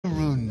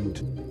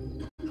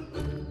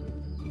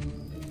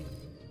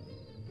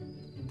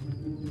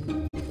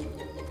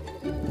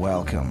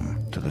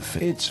Welcome to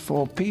the It's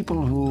for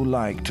people who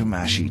like to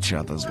mash each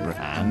other's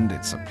and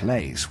it's a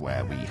place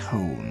where we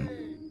hone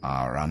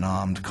our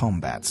unarmed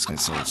combat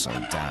skills. It's also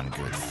damn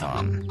good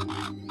fun.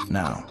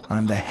 Now,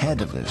 I'm the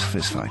head of this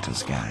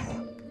fistfighters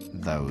gang.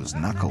 Those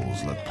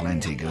knuckles look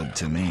plenty good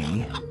to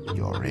me.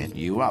 You're it.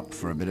 You up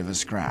for a bit of a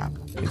scrap?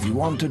 If you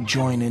want to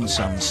join in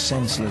some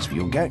senseless,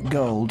 you'll get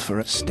gold for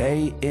a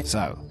stay it.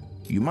 So,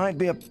 you might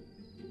be a...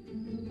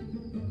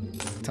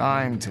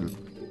 Time to...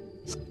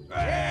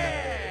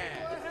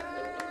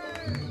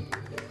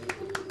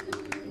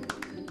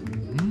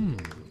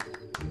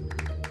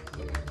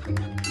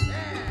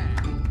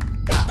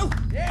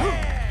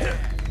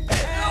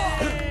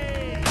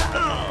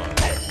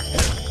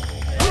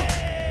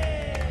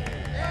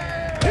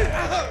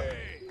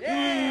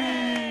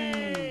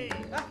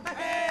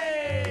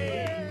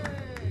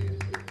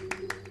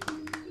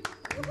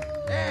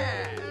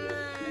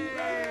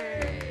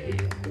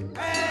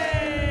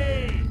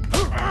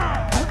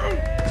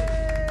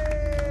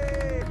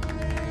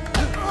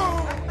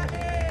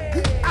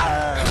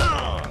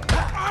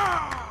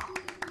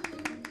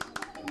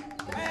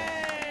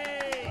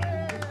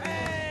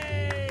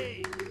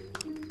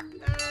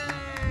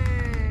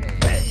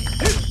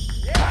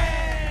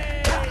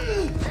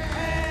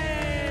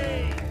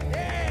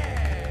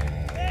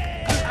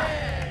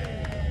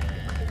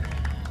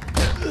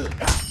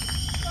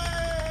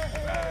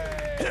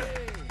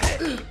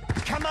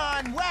 Come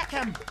on, whack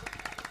him!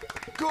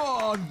 Go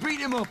on, beat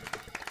him up!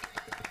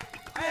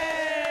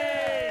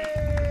 Hey!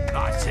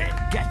 That's it,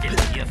 get him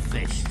with your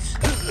fists.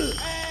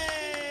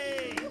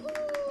 Hey!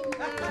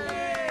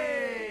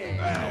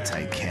 I'll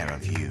take care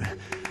of you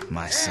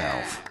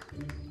myself.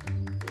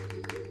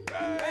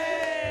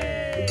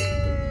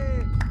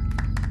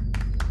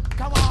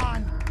 Come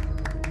on!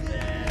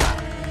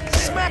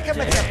 Smack him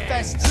with your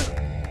fists!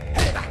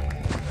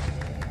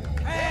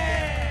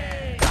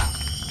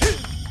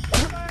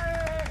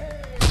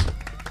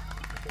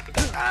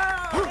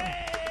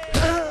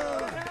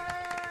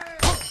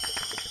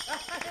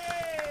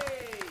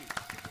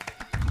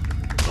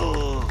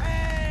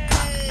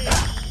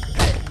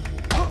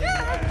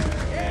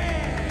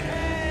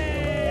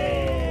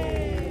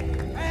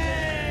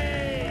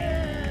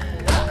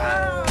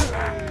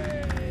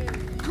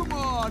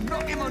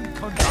 Knock him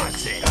unconscious.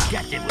 That's it,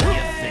 get him with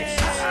your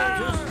fists.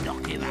 Just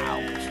knock him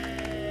out.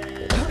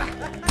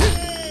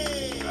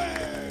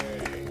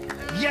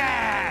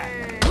 Yeah!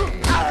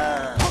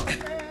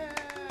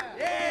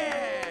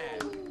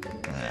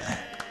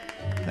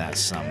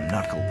 That's some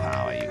knuckle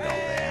power you got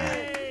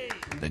there.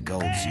 The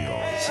gold's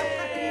yours.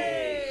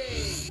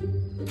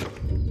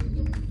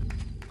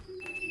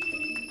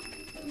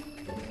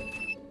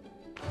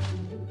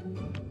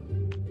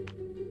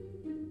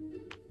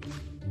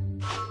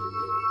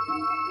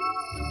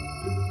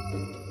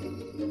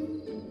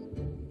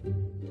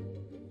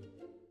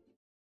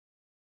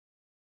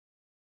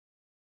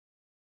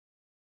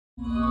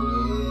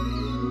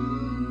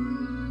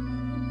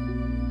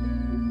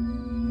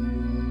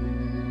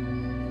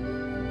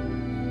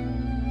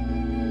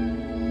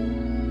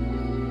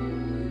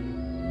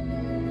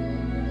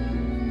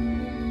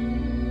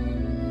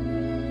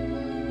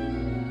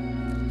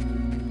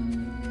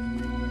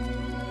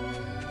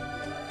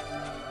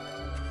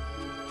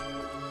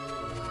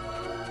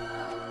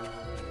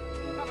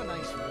 Have a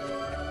nice one.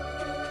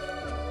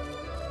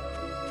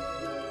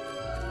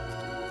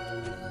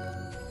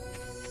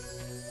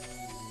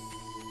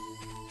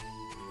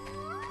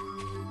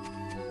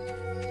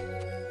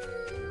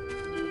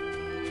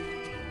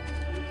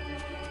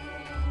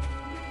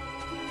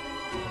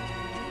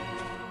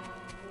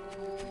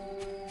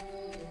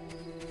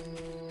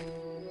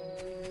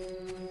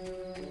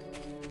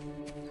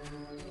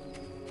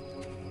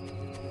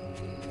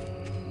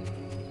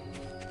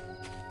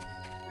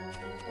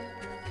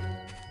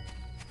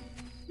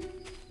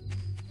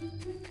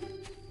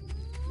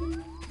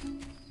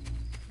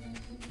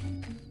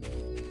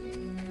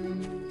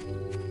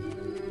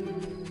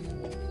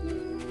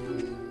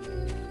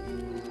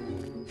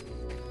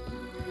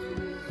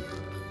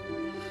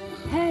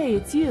 Hey,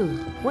 it's you.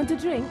 Want a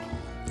drink?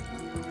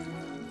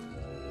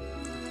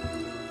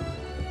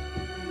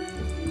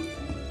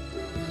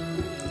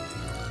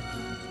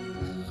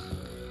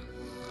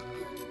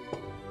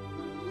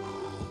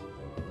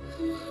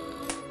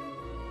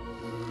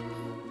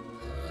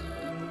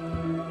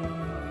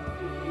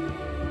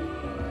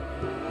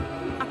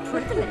 A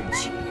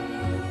privilege.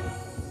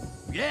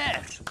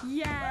 Yes!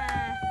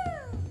 Yeah.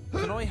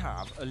 Can I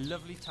have a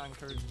lovely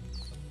tankard?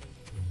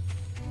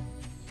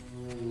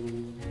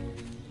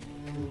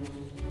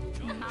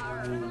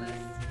 Marvelous.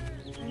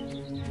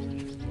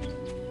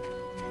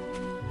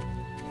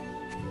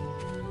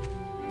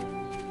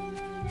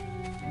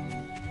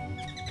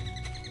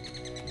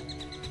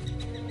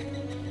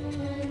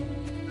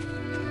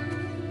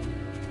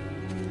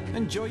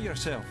 Enjoy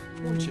yourself,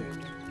 won't you?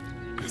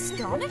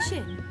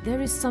 Astonishing.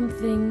 There is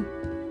something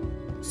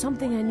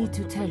I need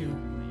to tell you.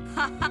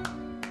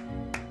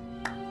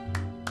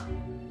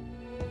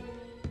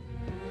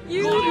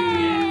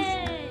 Yay!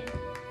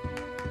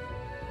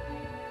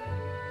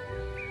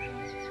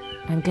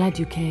 I'm glad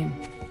you came.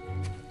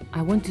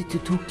 I wanted to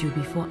talk to you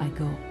before I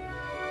go.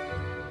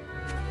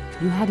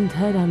 You hadn't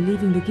heard I'm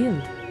leaving the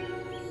guild.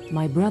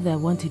 My brother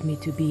wanted me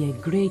to be a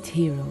great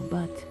hero,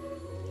 but,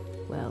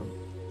 well,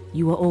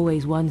 you were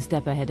always one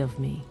step ahead of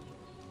me.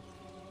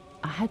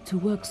 I had to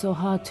work so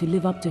hard to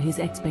live up to his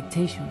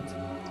expectations.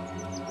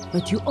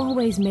 But you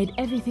always made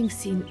everything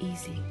seem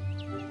easy.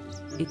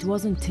 It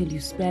wasn't till you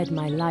spared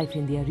my life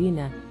in the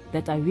arena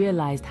that I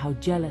realized how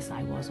jealous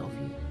I was of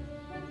you.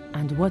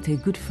 And what a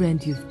good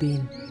friend you've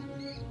been.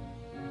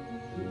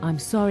 I'm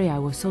sorry I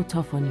was so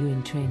tough on you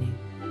in training.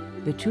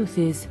 The truth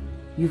is,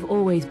 you've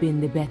always been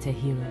the better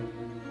hero.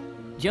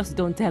 Just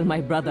don't tell my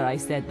brother I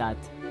said that.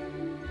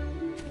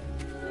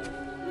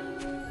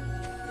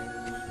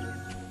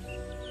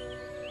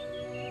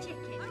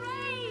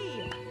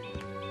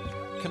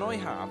 Can I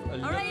have a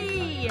look?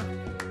 Hooray!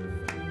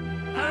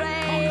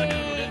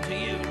 Cock-a-doodle to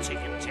you,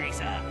 chicken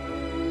chaser.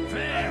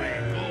 Very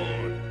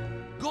good.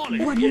 Golly.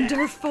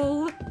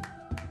 Wonderful!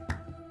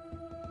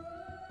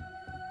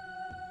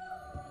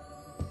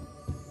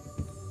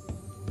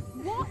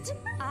 What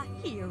a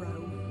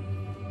hero!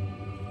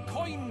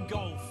 Coin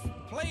golf.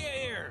 Play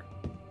it here.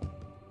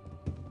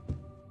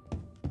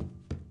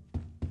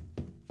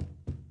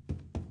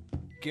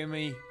 Give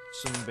me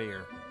some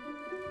beer.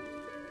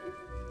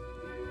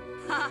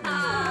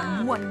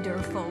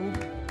 Wonderful!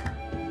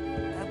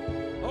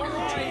 All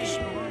right.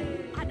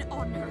 An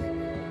honor!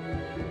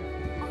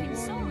 I'm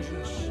sorry,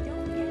 I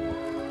don't get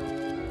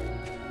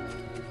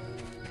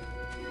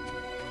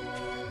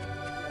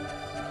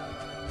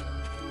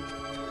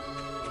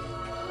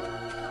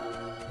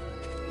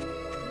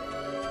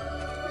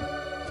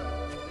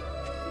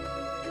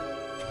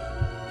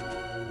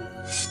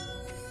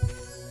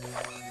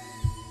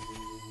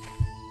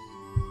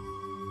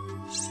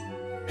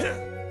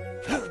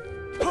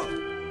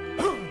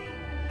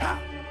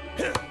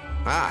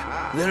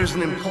Ah, there is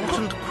an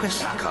important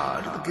quest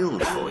card at the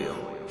guild for you.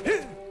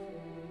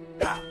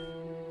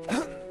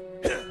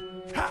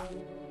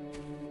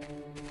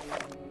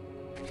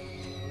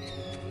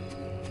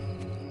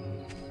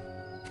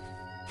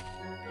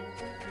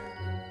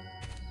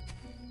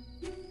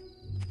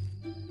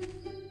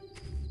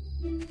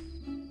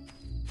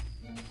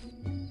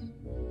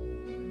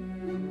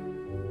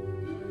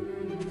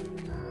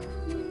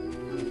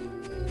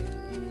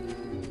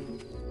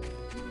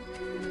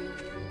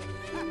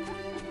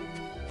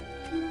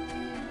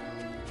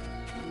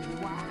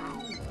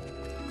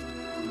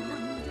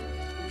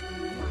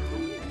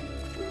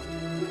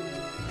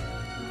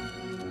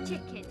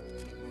 chicken.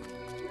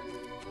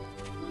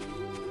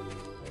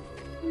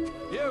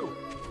 You!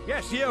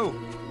 Yes, you!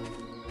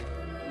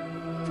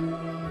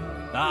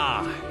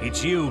 Ah,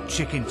 it's you,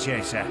 chicken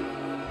chaser.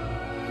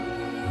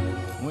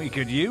 We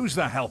could use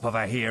the help of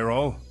a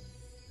hero.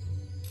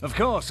 Of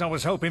course, I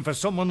was hoping for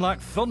someone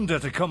like Thunder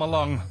to come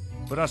along,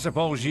 but I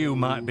suppose you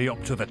might be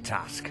up to the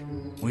task.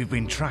 We've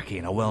been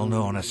tracking a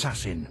well-known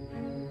assassin.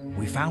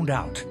 We found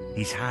out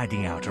he's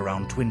hiding out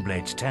around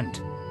Twinblade's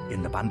tent,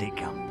 in the bandit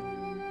camp.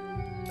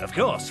 Of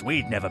course,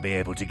 we'd never be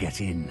able to get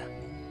in.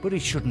 But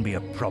it shouldn't be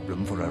a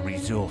problem for a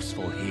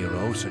resourceful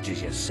hero such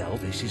as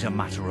yourself. This is a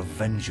matter of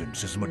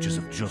vengeance as much as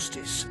of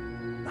justice.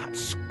 That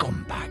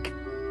scumbag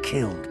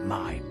killed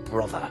my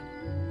brother.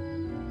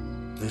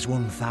 There's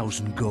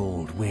 1,000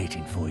 gold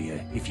waiting for you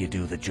if you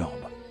do the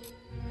job.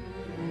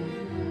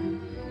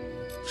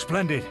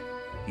 Splendid.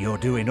 You're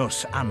doing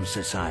us and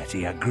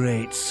society a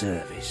great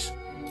service.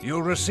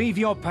 You'll receive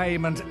your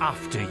payment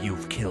after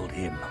you've killed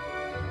him.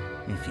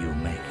 If you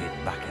make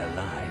it back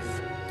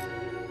alive.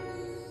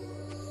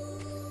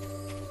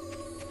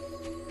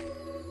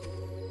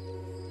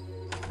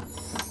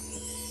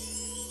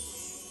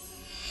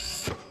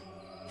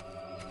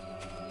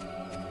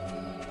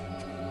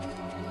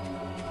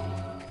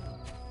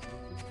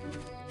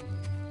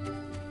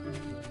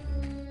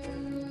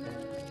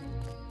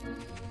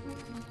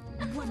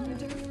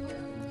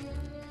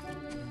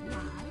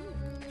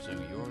 So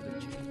you're the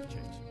chicken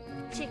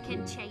chaser. Chicken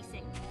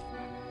chasing.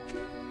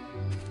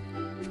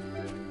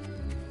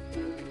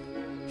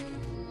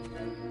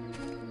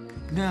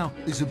 Now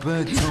is a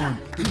bad time.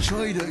 The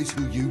trader is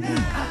who you want.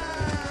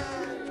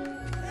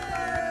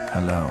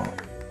 Hello.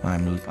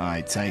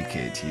 I take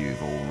it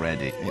you've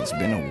already... It's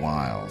been a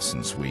while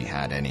since we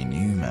had any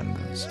new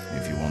members.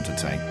 If you want to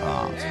take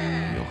part,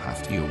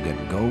 you'll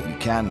get gold. You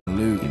can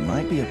loot. It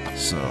might be a...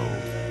 So...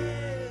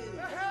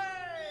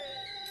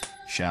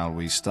 Shall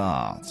we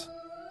start?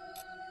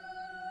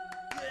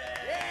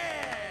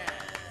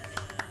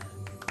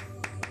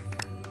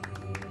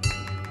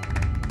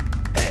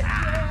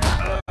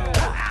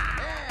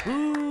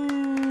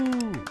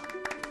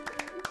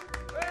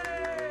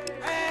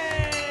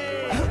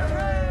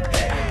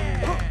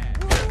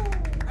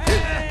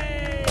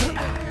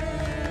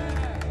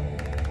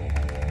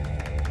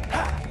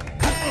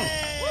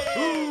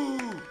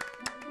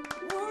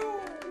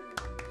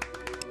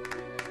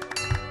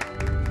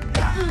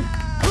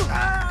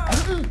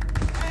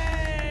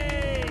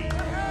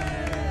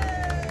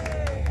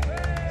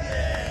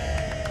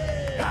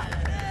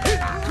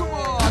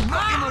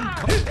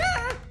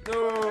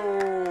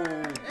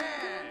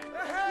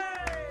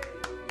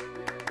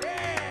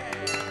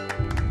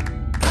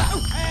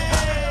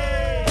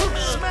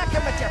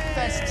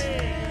 fest.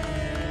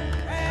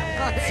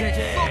 That's it.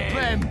 Thump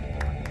him.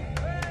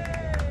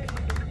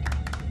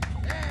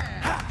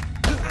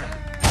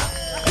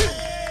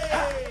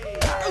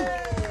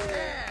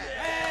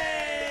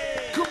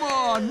 Come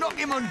on, knock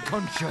him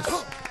unconscious.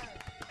 All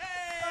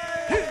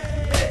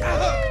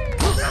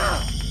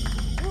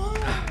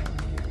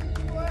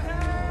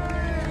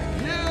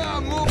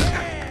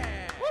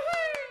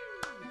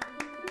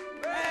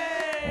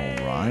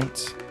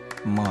right,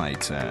 my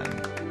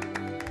turn.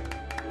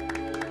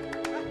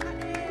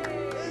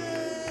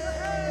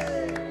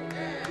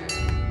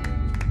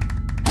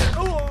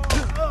 Go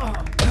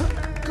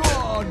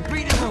on,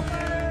 beat him up.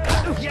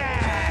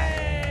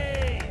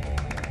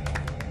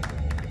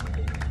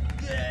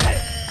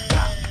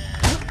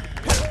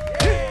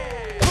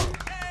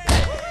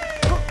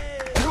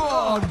 Go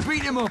on,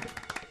 beat him up.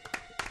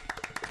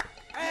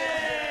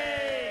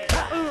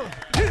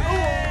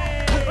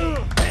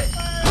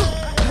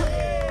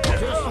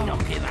 Just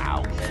knock him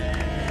out.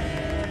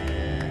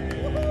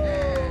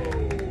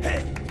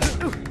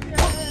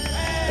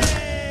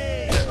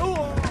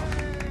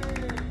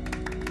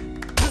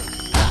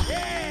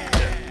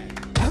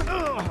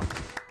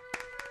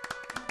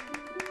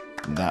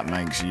 That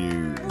makes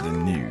you the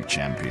new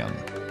champion.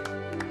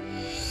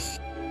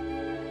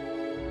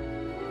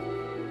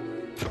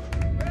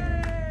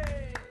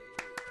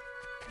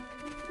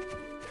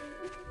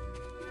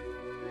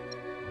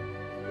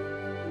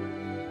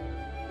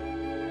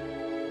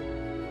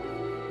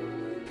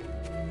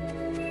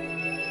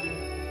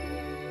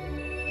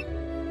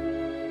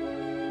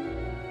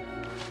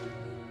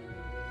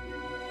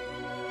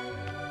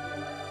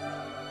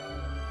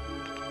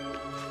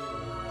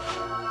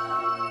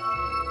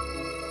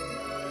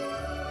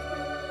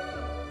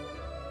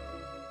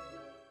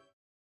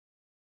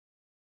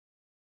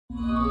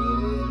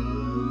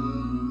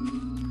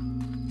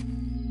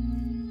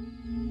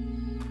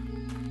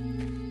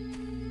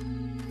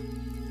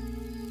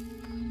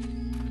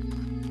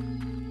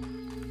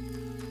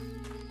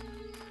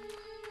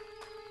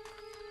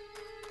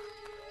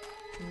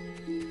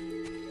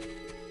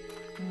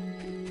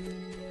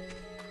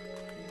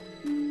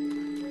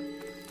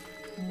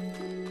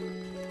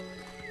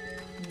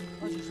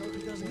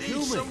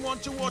 Need someone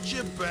to watch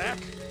your back?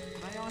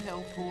 May I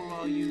help, or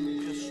are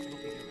you just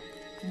looking around?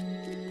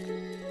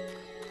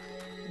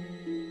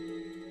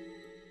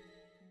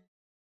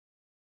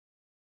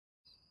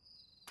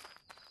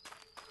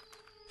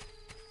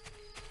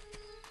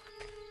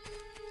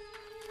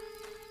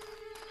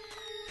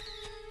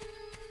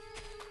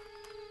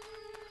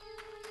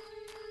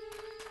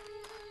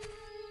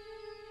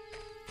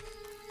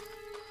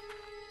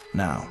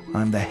 Now,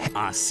 I'm the head.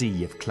 I see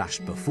you've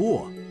clashed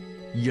before.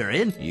 You're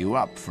in? You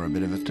up for a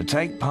bit of it? To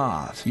take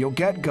part, you'll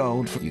get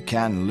gold. You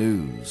can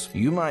lose.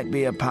 You might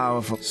be a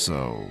powerful.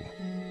 So,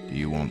 do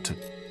you want to?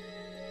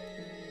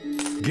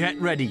 Get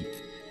ready.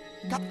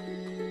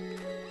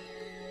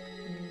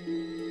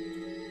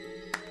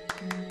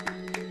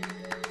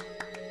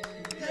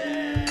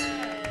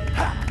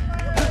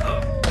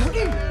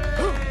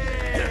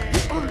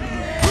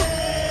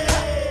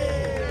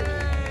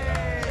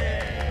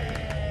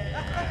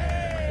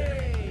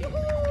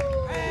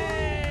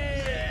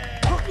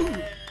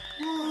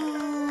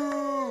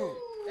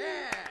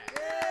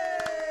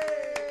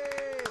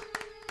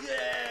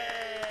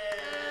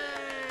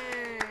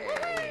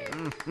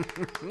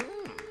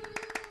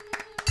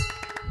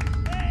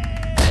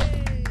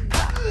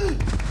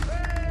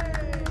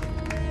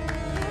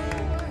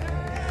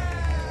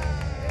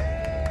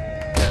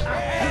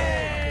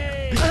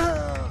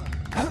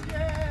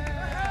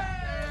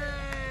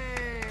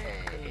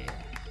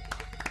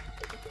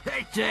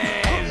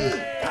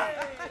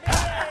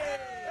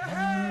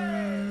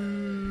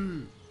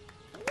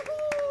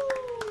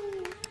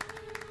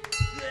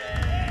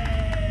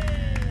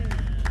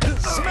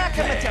 Smack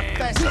him at your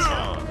best.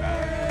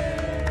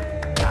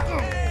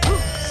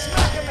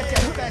 Smack him at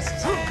your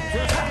best.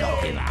 Just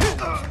knock him out.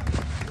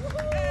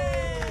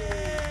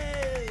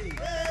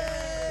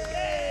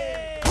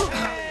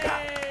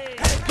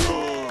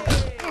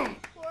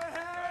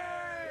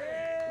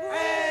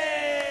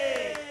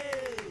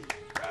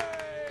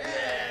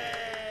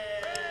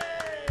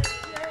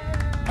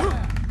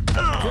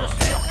 Just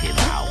knock him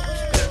out.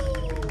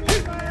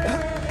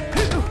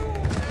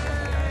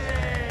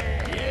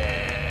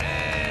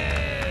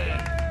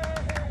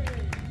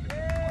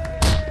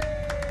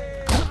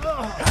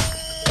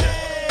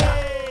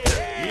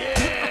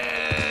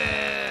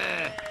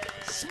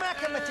 Smack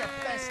him at your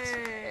best.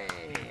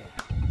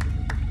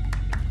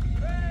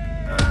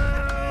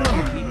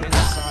 Keep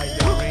inside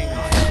the ring.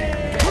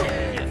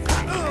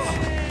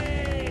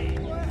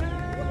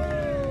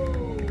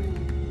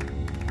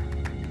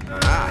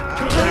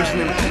 There's an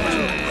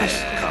important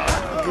quest card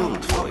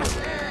guild for you.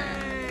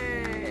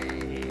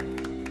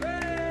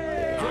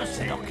 Just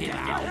knock him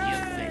out, you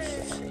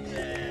fists.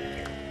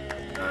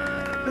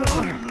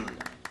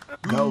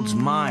 Gold's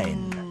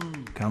mine.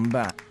 Come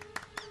back.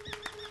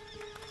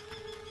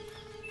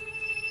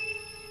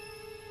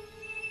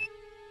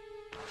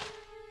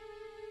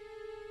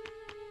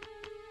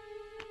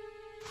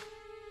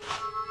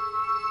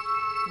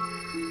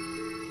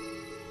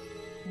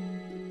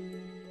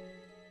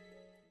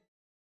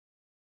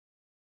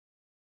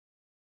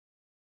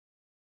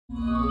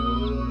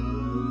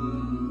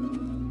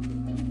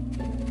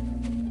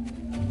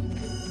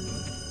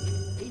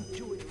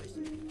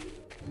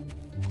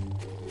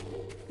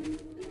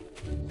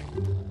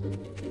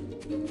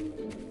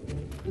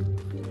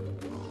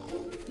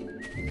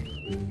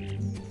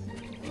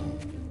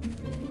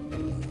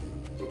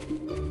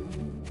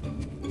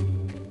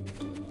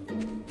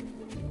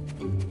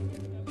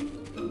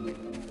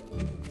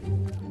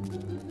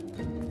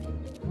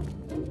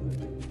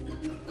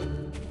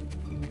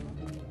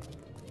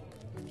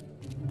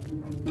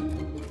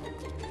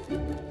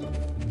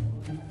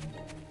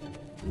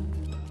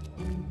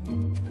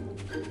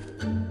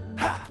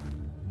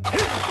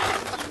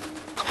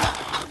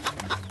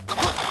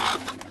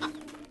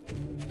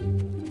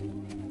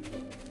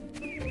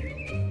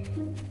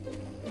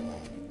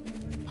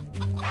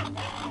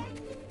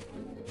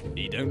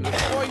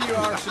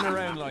 messing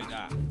around like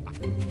that.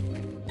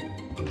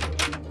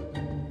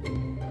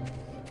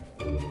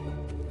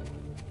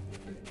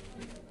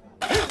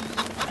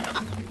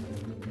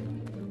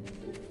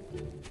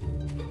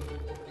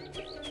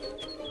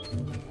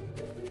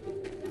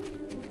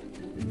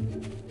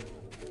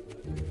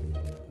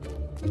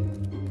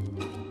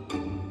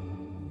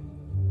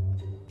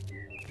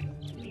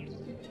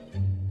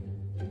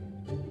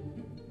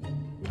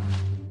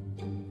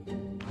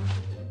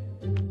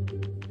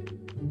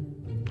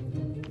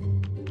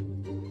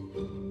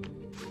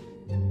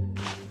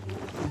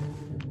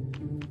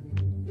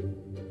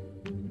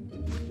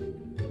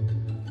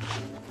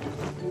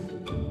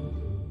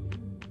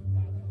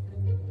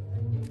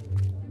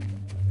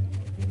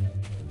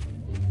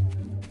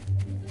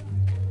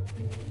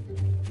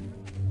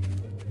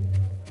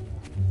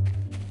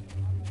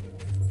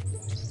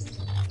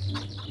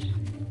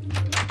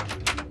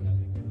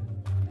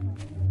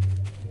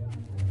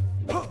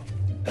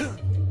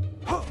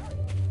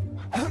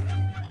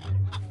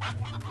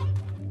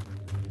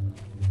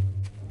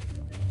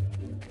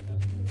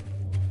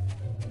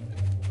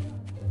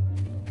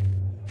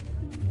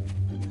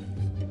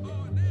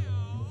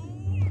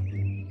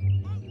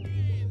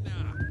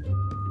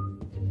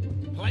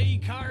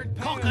 Play card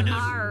pairs.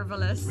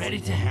 Marvelous. Ready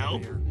to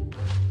help?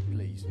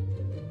 Please.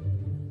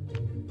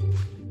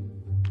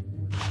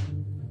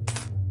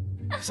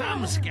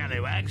 Some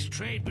scallywags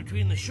trade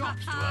between the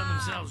shops to earn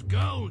themselves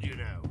gold, you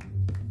know.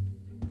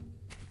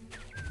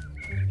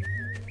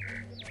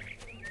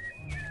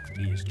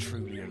 He is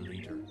truly a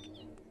leader.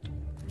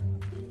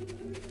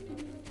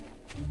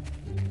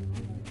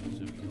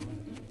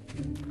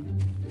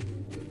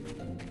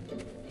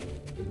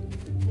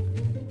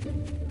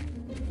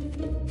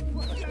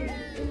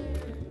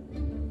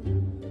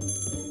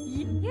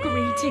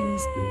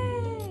 Greetings.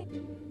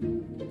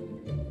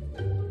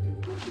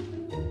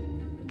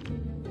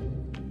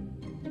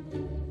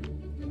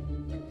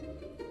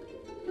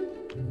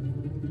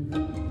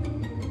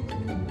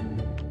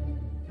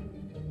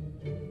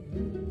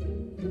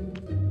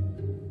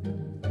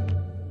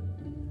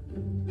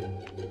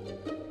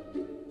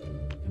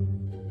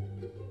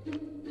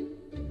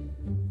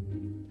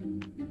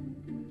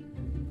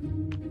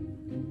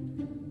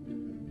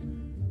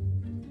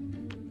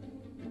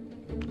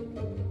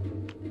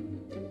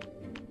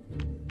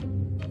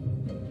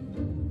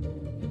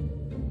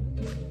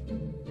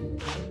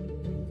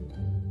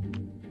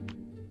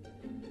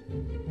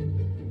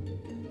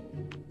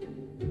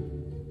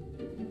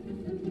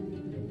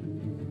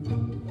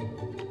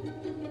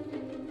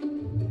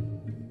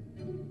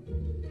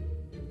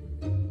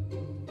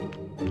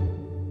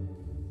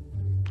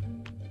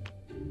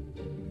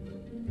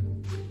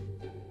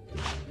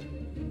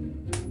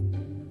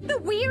 The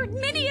weird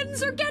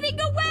minions are getting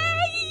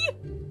away!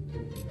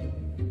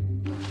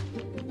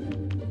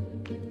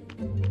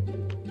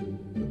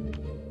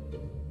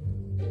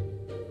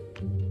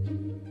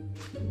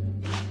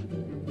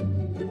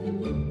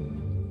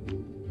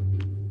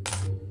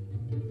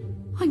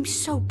 I'm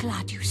so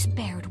glad you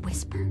spared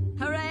Whisper.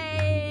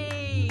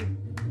 Hooray!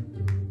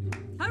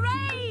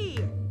 Hooray!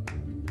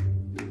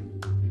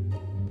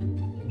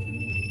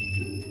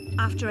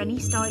 After any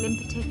style in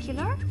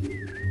particular?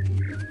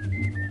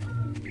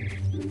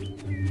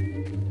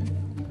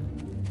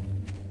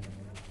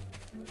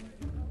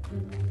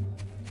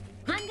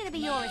 I'm gonna be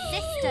your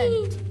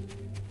assistant.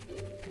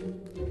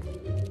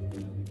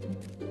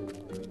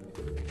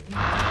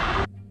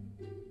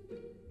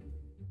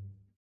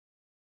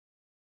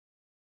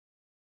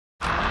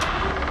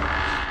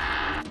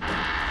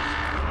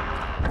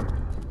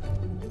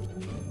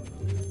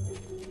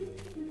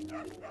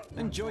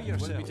 Enjoy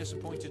yourself. Won't be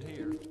disappointed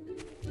here.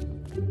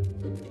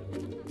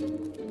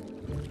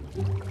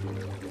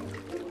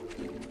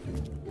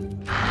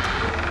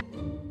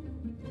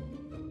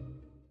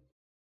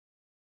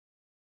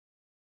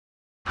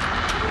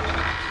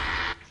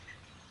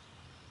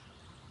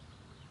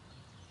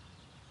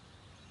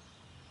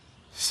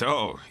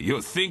 So,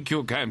 you think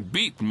you can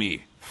beat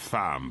me,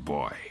 farm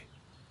boy?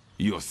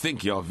 You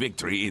think your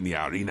victory in the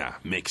arena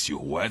makes you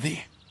worthy?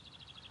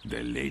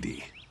 The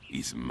lady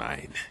is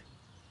mine.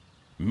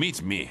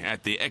 Meet me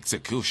at the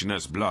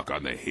executioner's block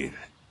on the hill.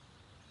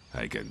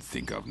 I can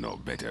think of no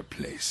better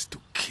place to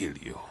kill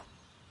you.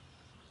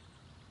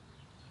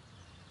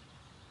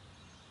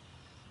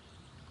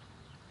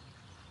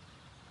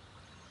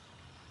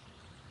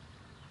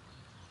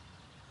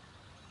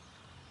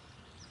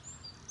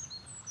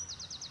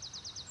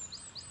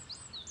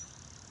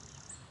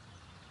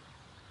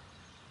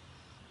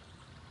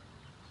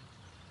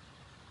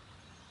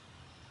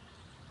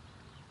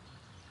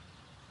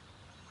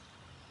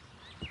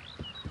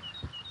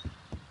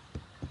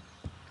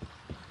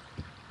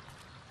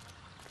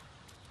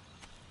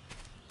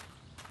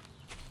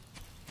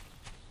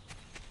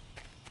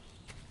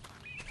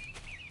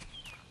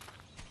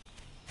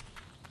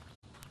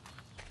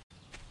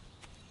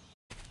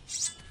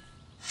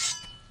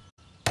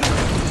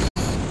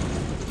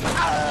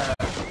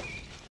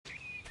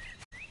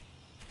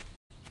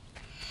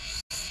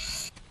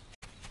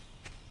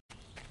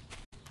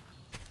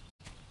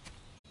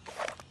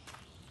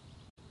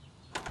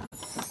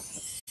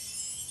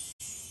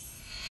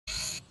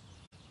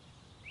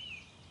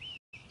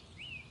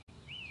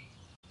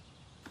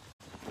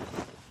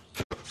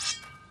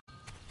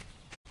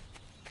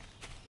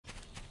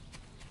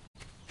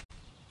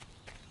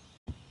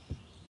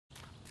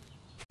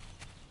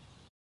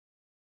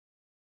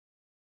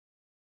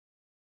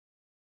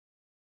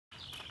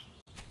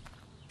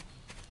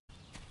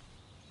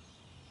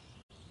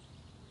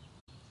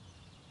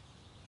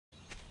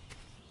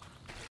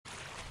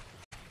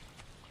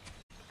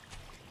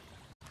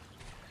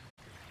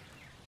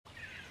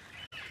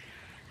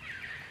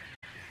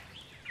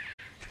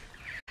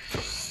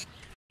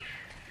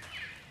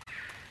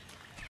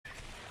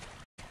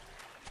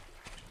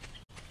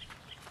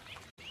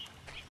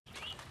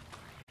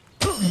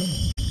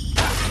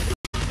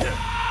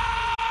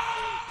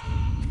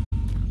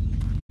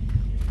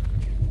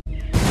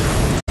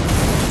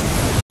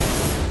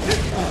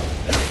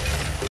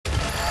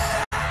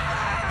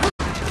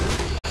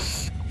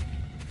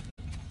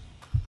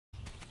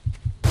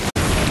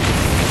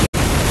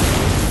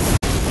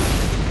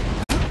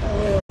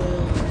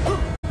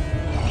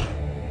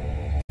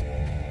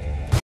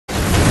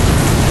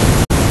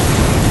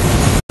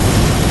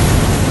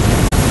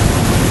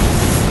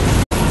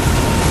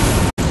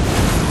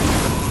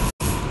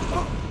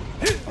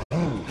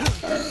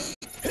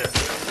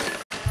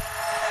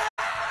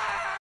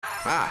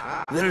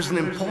 Ah, there is an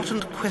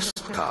important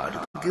quest card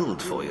at the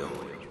guild for you.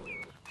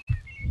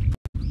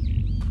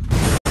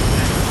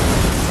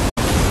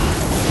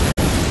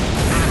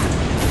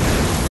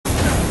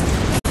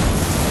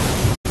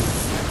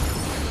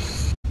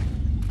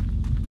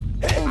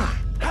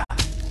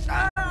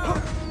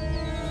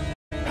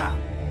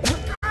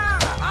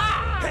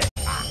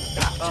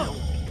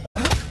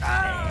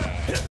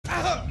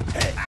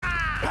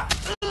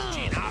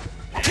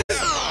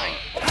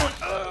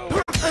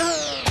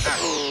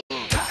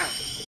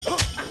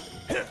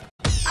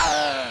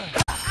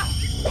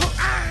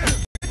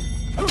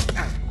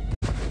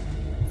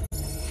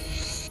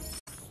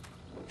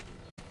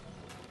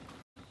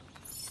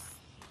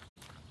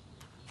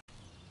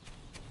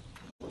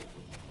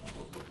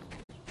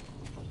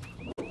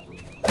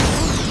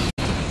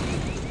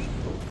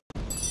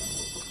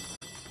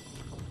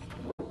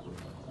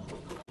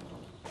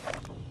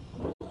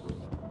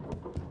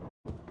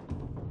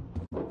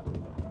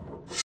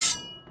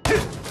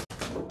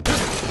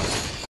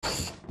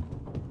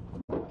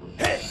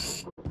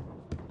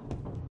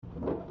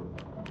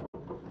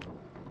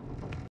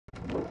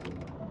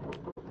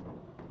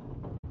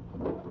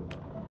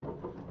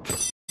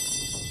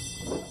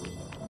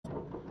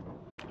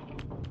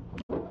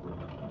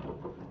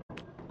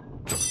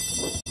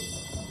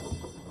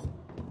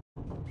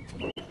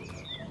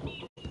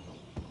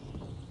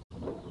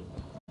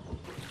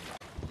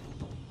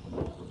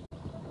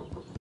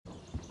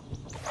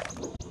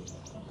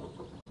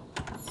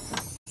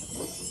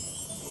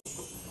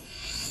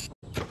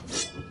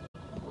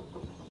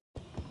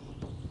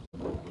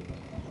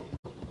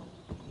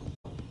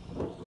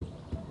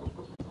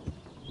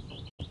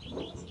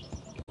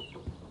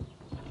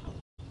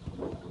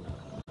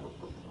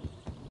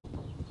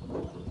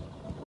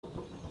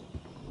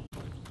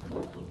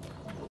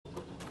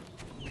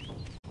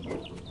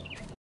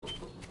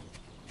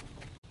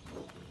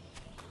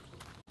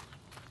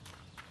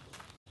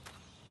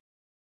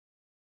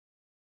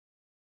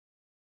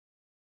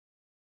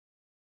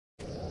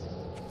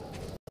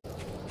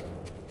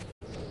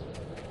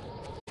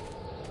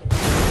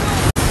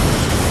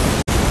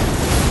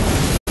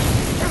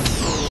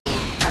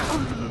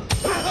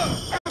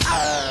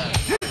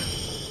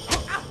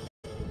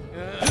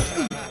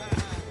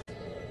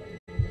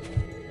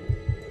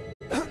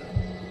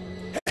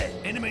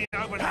 Enemy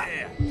over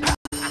there!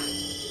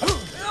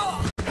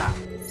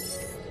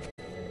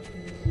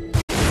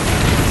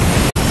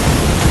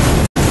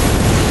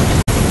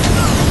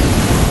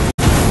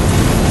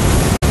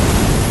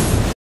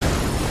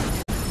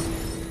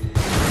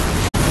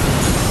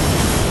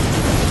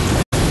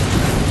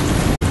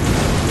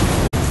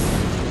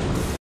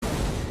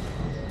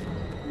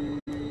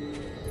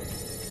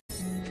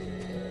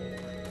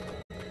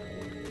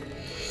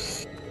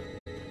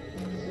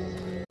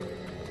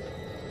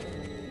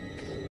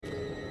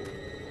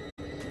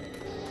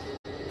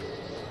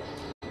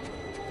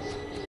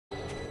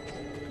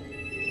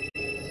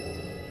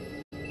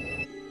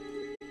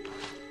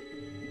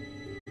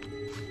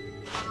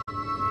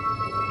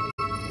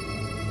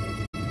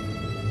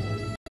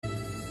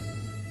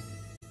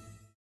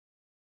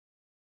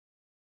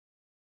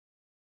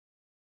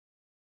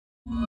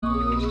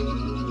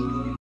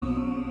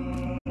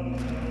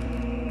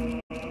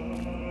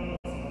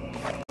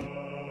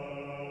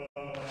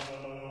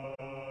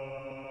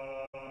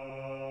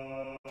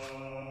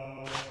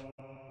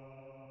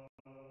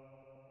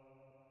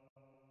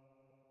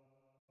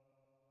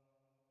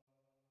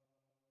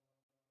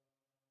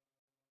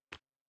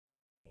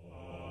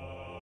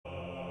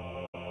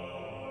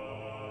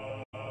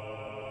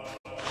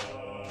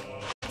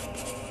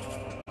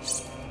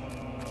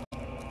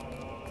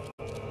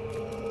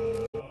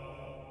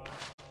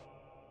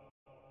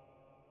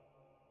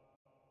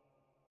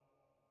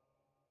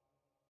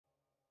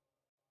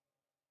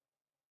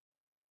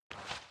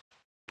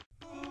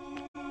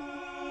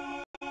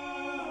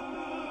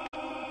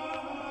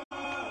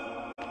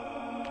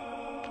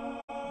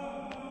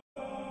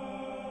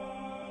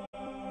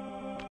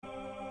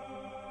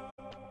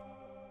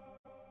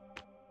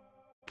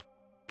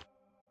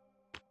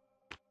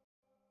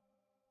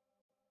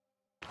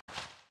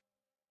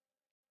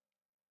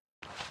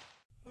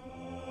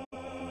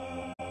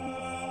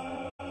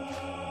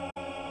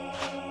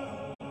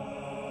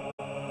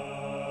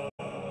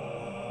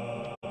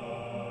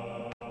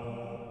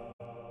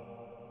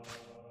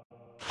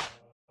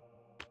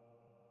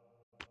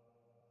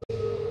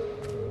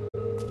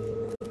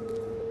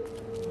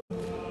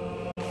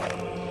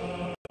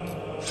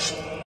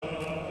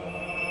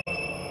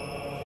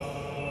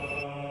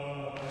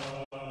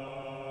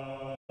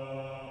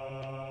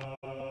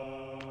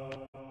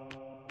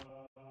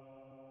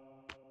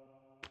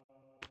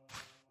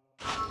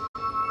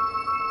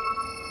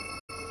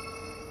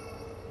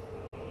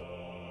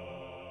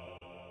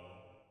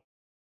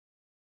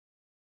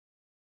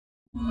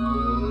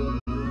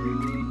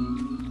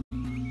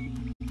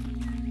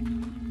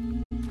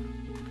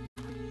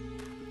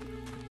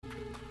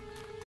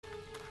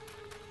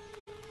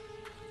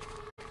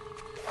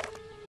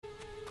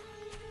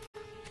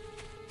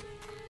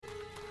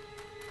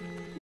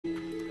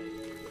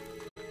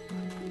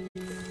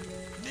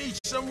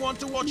 someone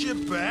to watch your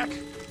back?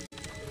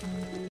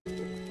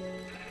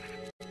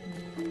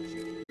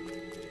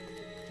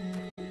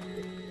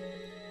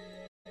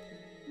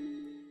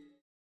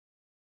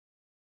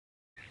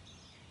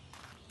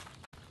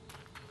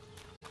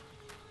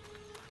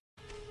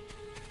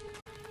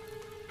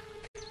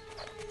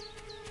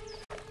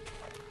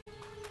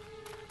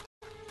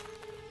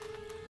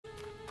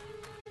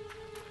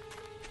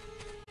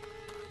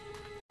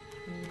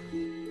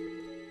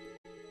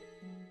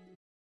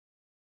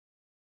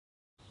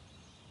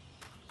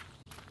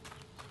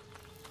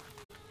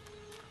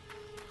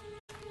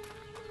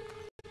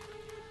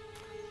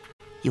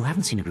 You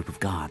haven't seen a group of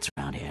guards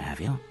around here, have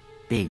you?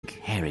 Big,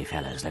 hairy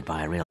fellows led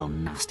by a real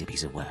nasty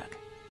piece of work.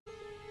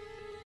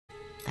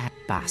 That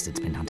bastard's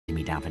been hunting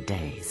me down for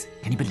days.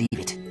 Can you believe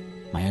it?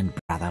 My own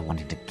brother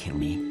wanted to kill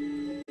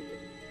me.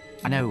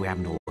 I know we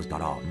haven't always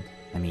got on.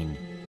 I mean,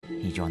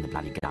 he joined the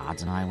bloody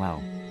guards and I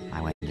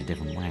went a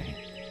different way.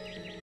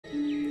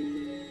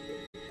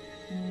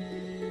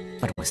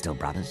 But we're still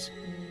brothers.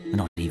 We're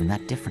not even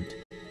that different.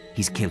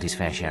 He's killed his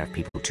fair share of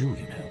people too,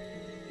 you know.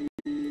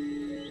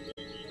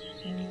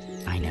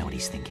 I know what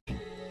he's thinking.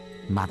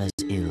 Mother's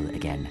ill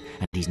again,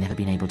 and he's never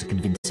been able to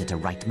convince her to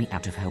write me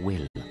out of her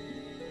will.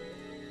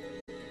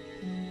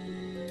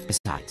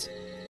 Besides,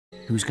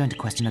 who's going to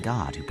question a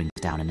guard who brings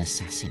down an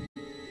assassin?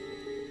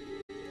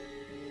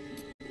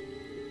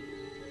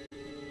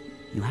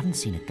 You haven't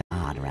seen a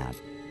guard around.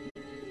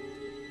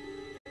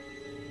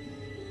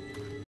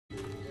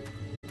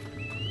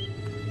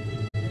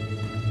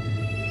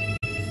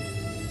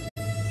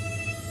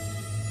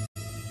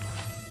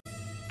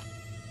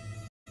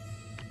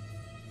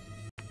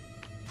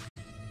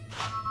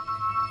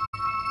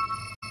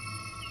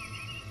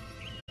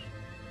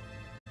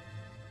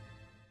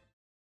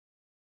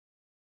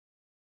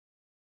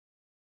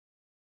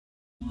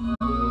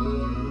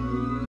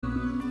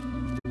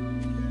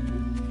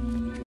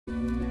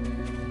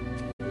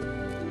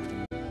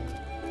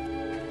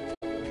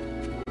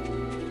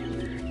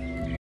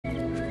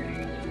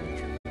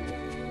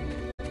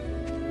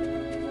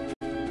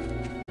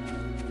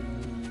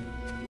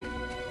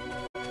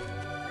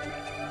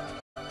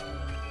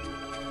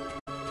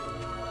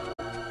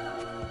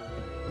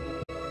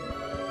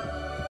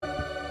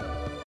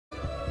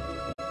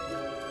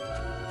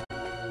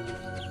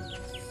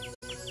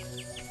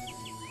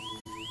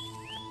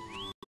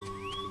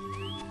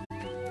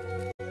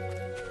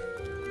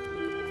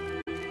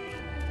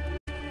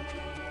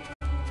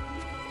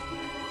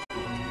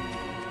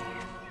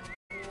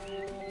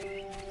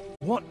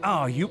 What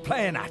are you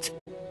playing at?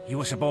 You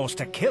were supposed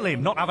to kill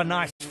him, not have a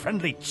nice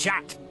friendly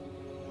chat.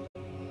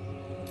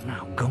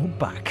 Now go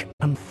back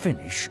and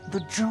finish the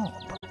job.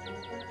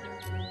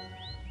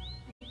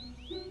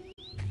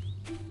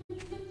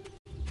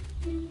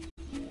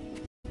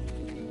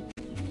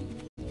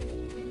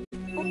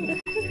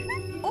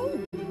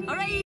 Oh, all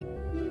right.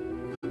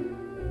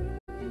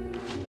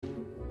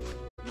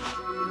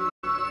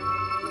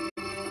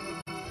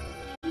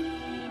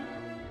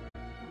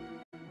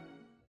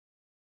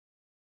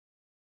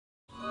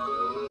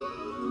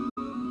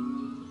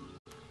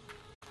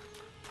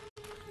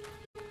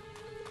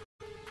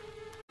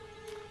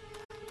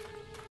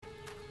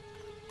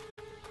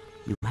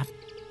 You have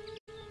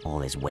all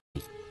this weight.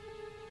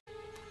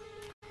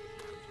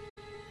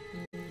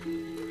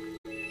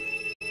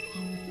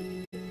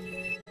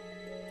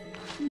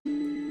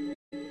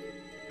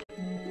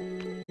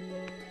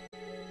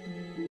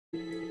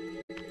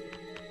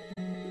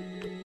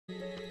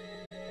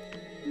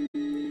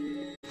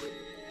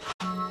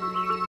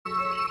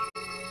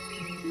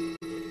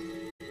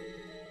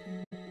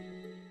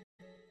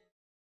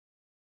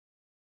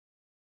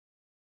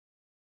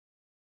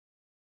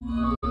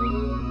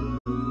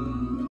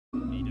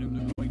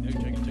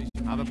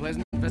 Have a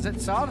pleasant visit,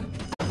 sir.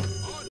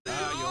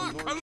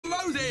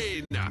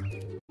 Loading!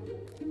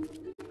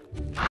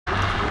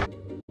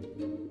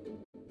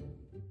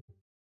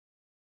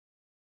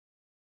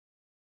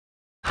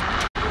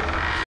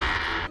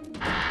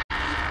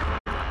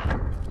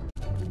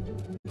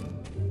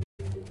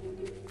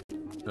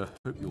 I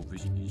hope your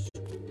visit is...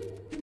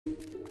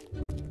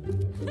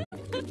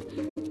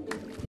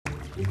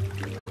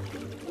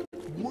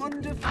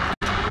 Wonderful.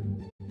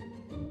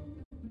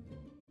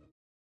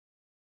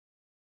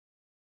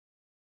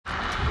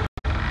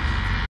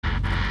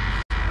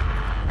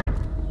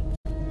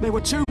 There were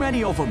too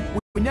many of them.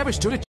 We never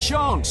stood a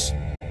chance.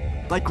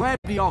 They grabbed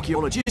the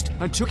archaeologist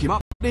and took him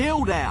up the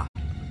hill there.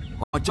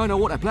 I don't know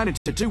what they're planning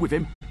to do with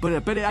him, but I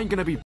bet it ain't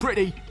gonna be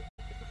pretty.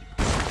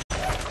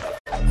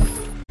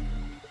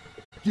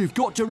 You've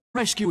got to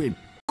rescue him.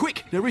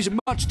 Quick, there isn't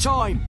much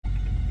time.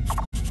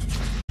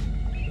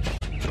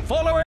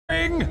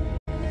 Following!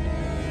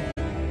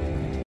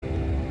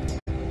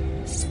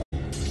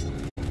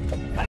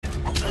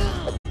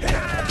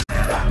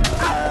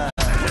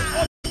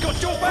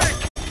 Got your back!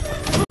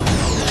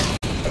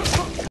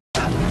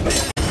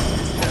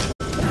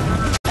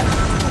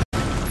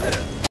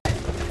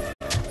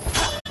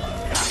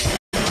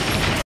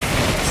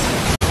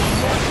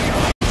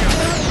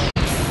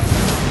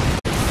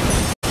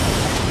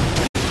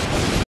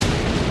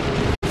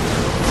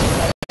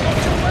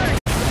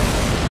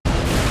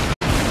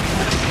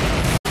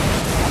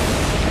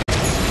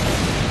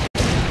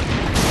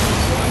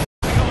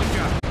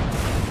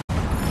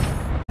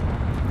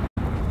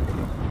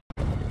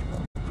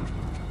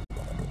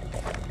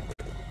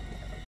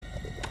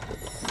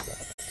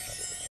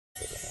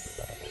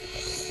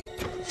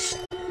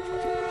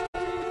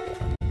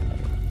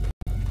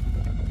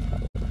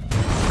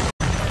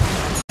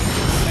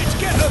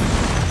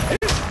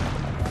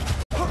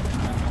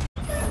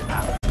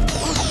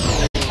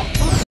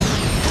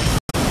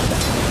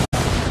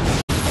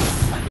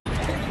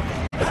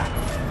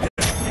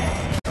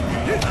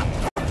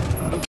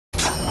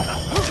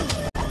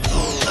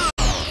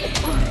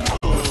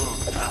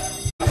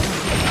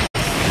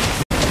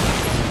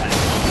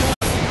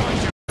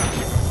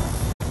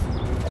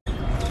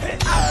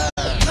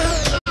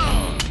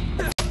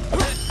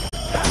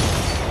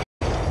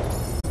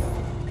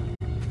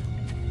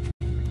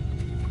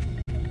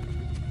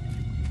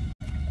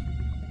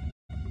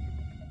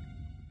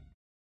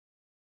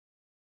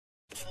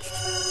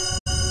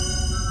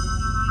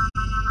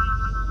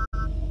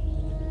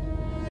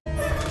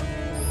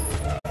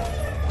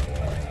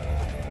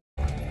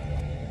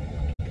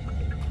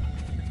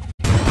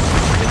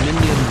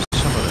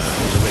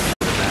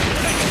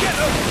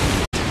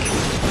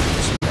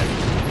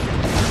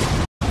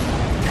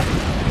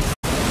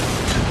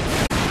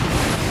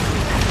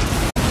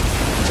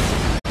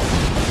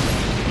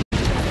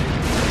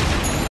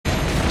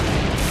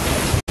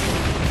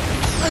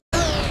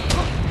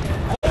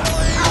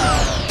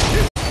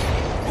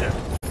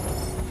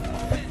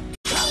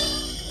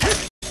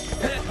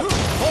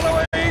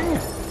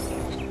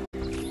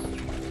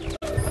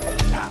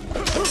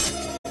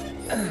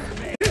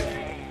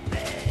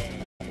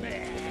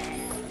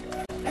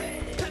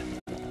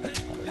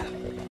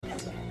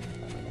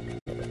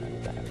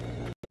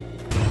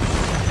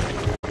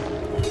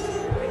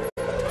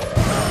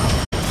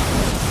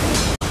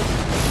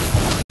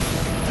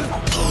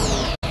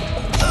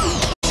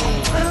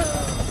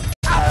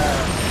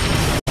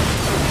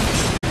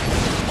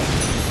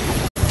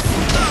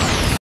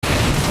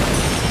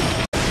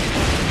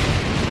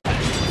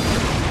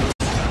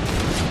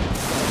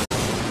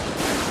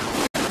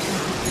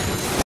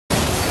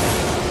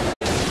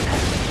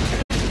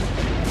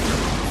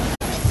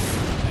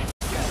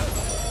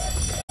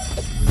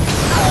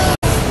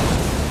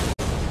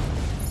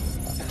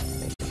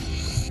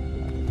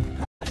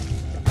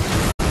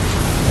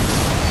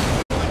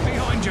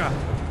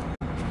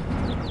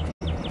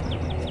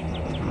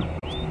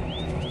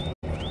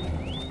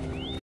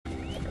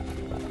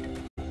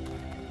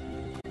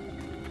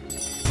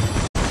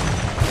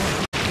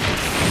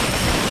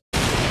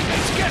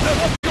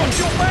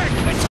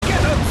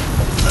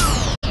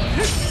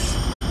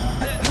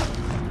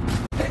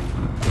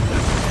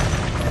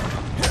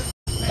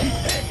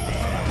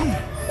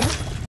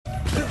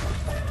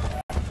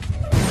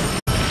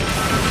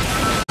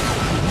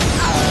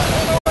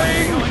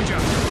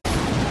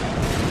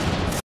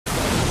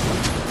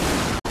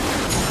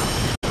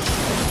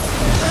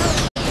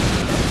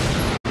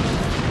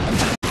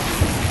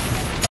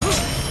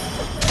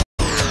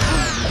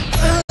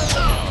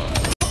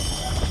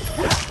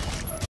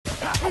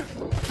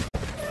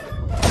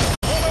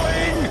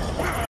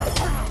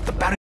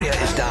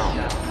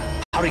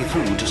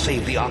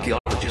 save the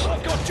archaeologist.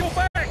 I've got your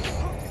back!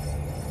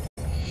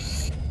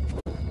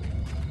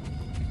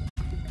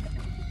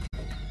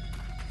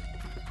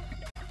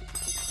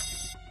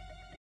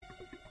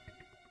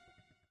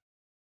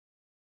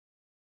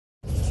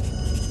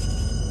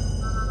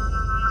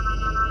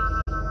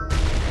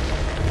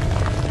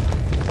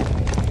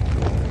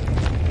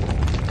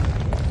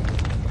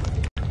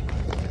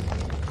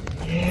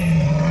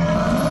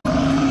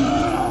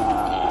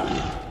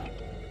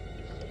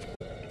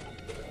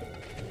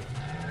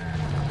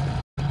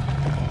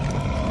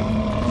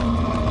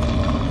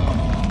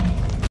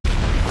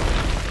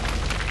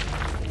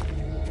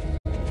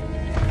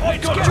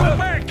 I've got your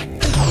back!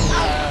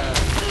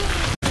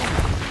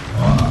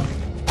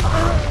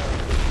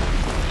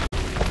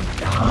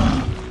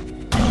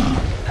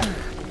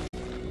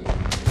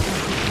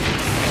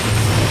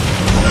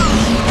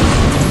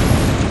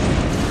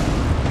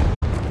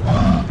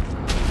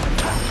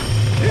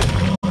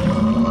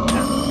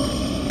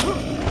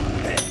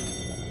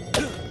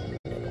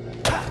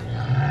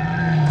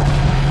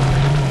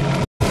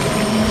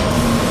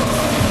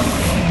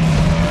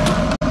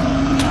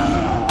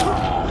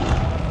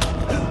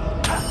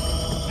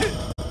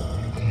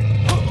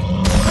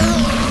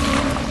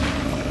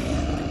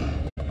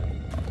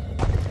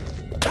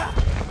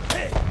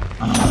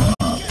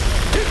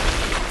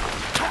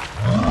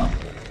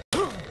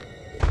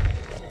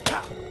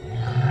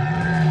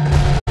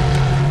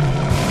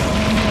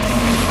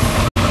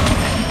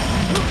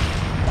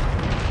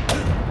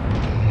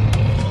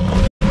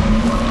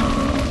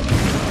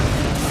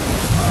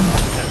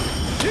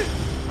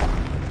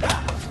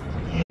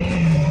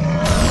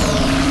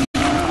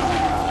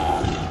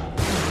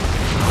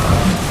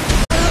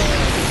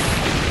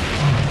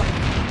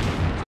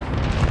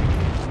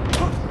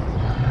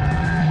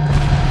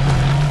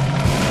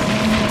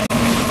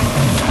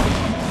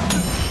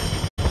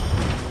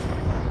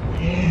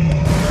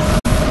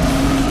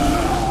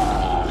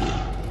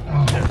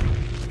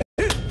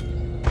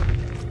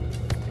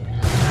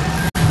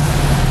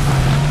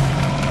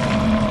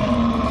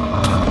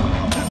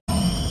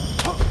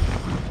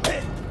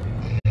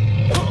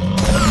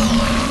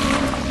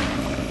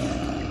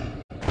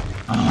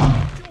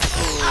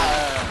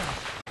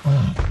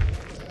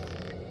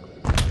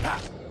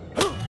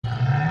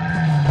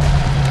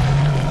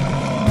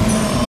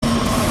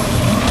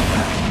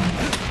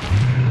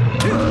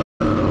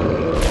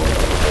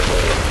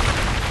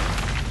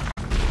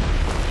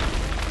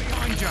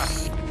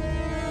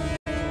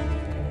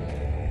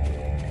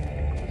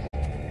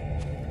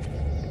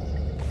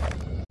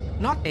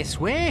 Not this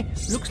way.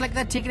 Looks like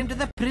they're taking him to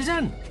the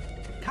prison.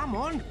 Come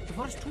on,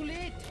 before it's too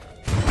late.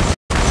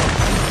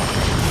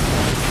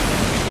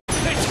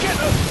 Let's get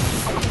them!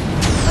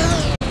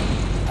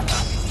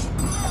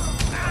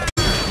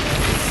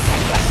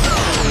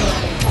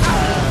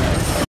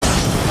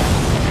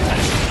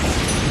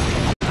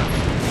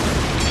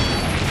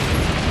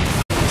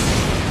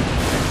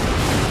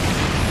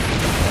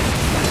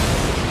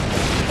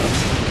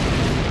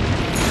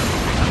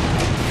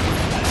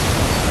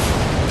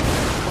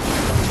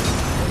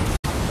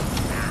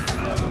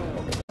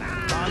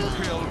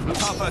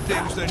 Tougher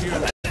things than you.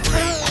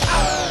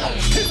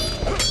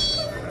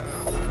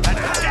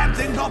 That damn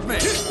thing got me!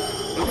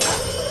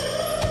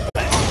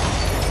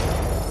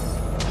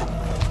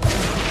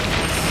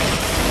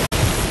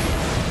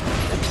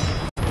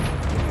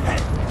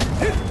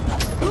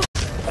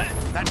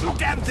 That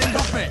damn thing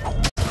got me!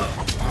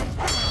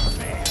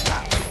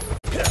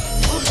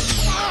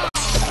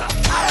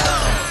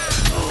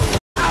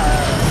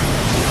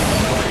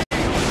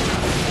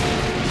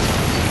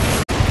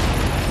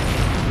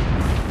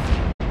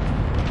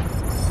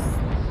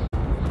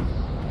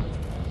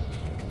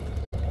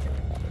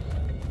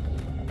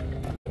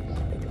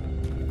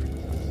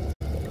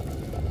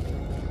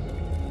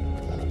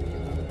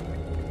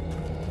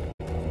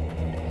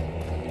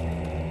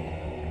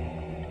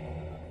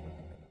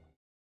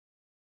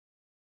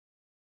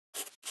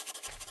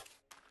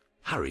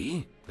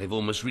 Hurry, they've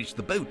almost reached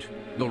the boat.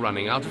 You're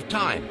running out of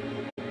time.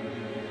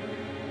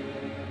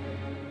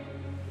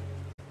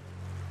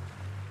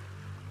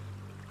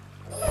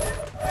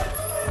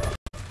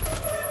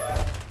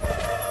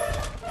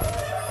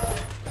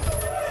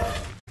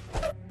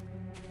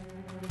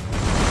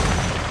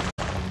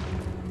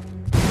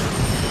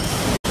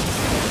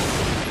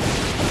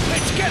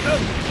 Let's get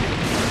them!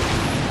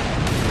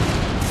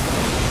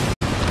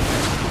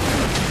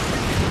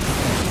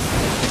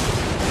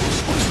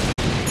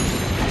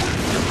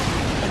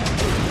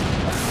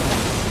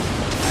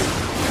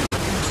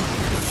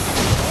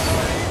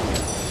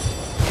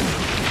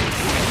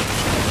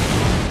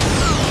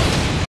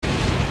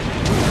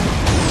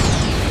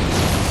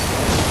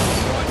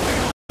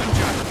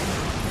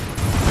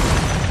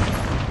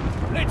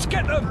 Let's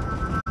get them!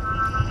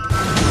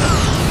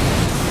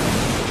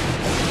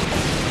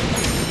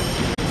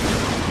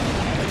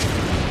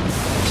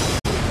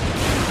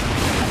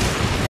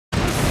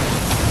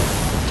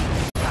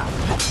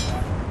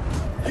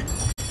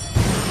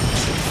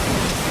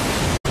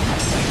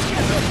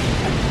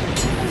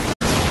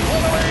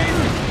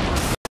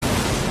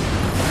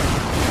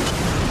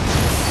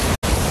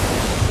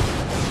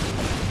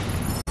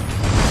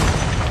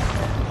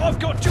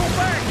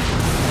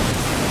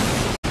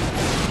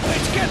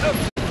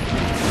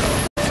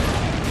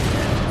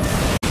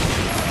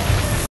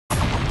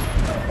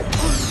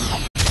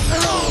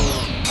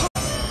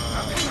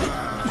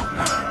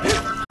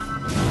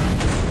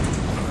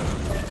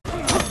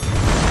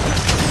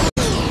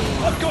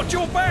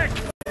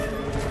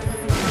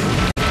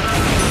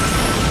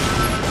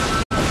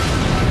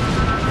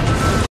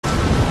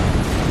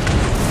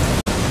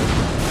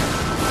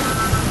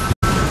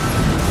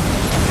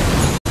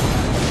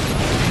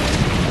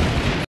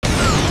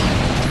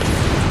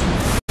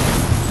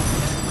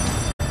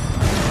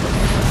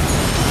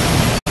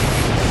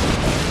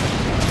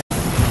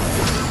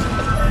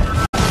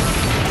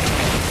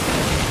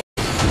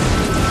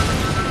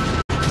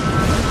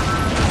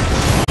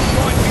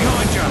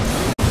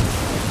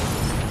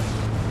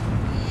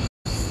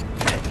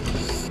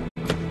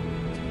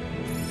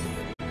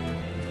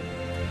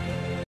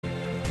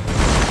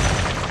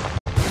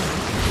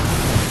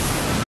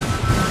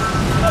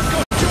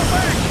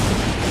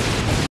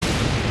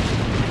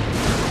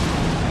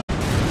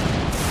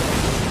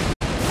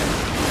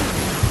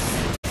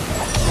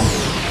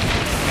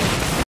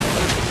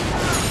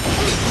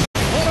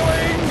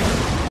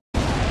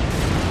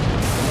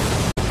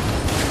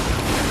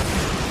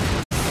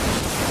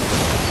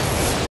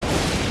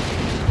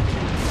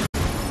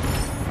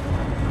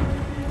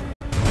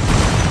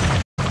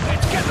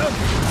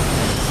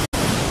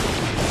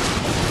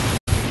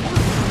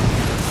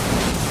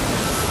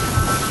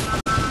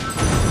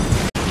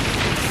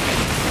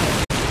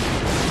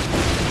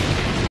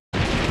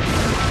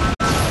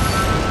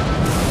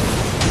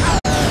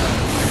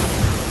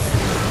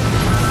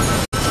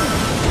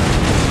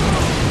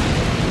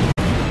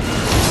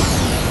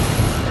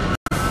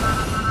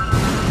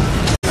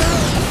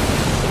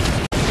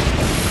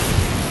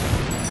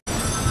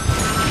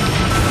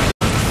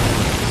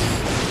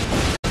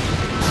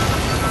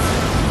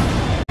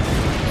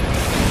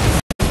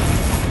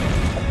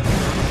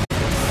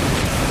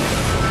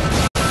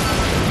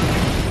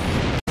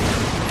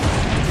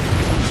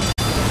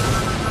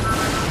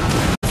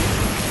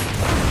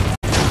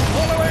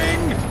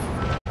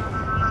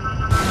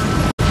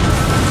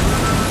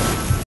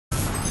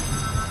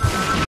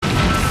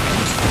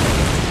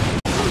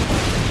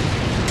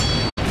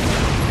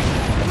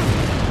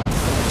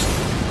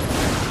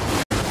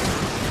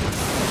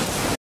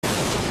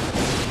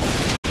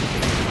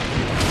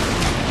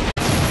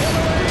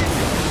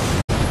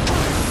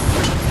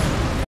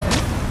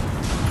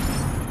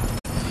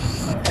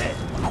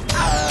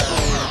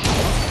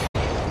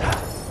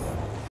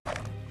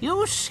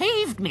 You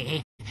saved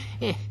me.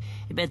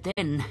 But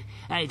then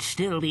I'd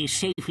still be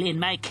safely in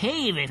my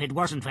cave if it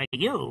wasn't for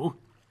you.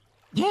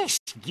 Yes,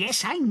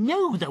 I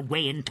know the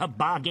way into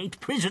Bargate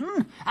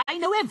Prison. I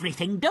know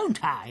everything,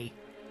 don't I?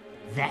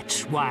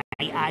 That's why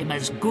I'm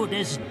as good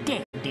as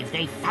dead if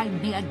they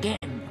find me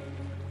again.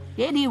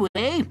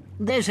 Anyway,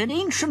 there's an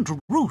ancient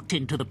route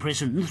into the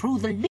prison through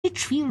the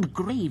Litchfield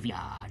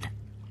graveyard.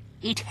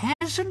 It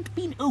hasn't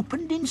been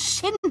opened in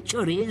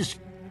centuries,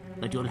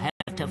 but you'll have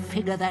to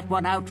figure that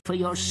one out for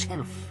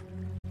yourself.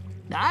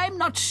 I'm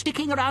not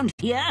sticking around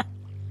here.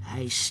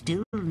 I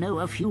still know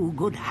a few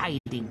good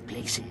hiding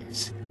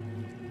places.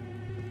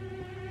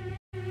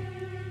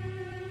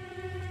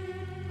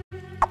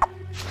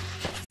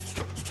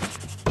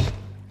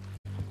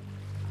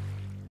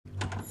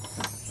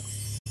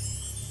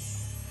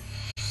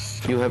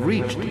 You have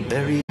reached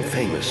very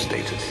famous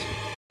status.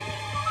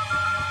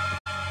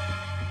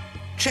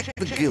 Check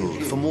the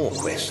guild for more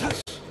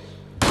quests.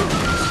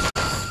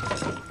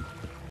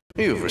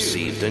 You've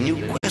received a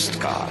new quest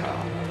card.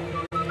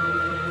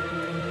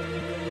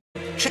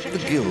 Check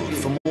the guild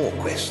for more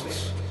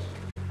quests.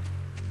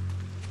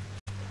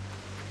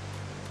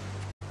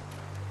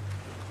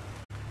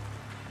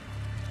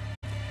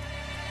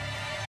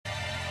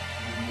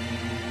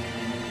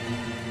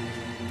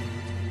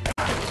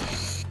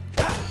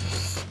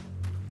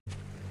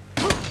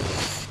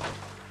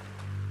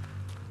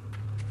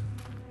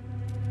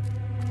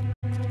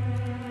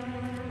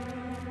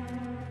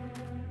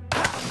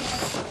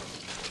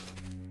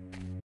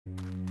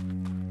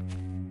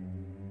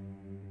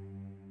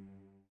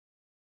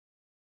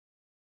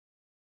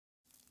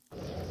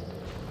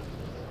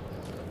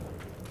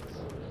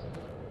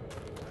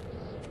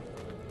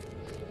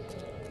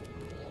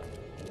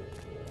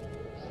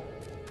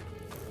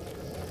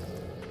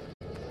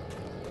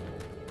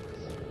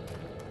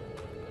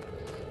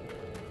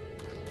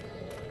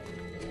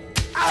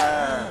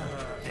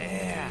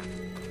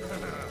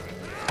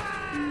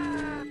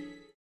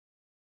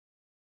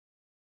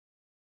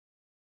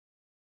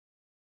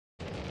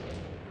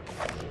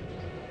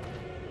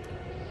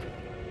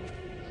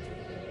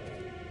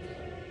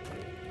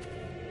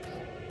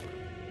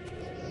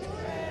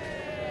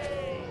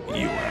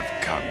 You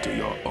have come to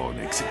your own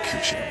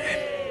execution.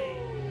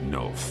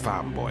 No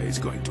fanboy is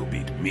going to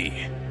beat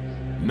me.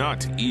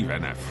 Not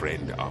even a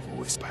friend of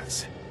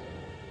Whispers.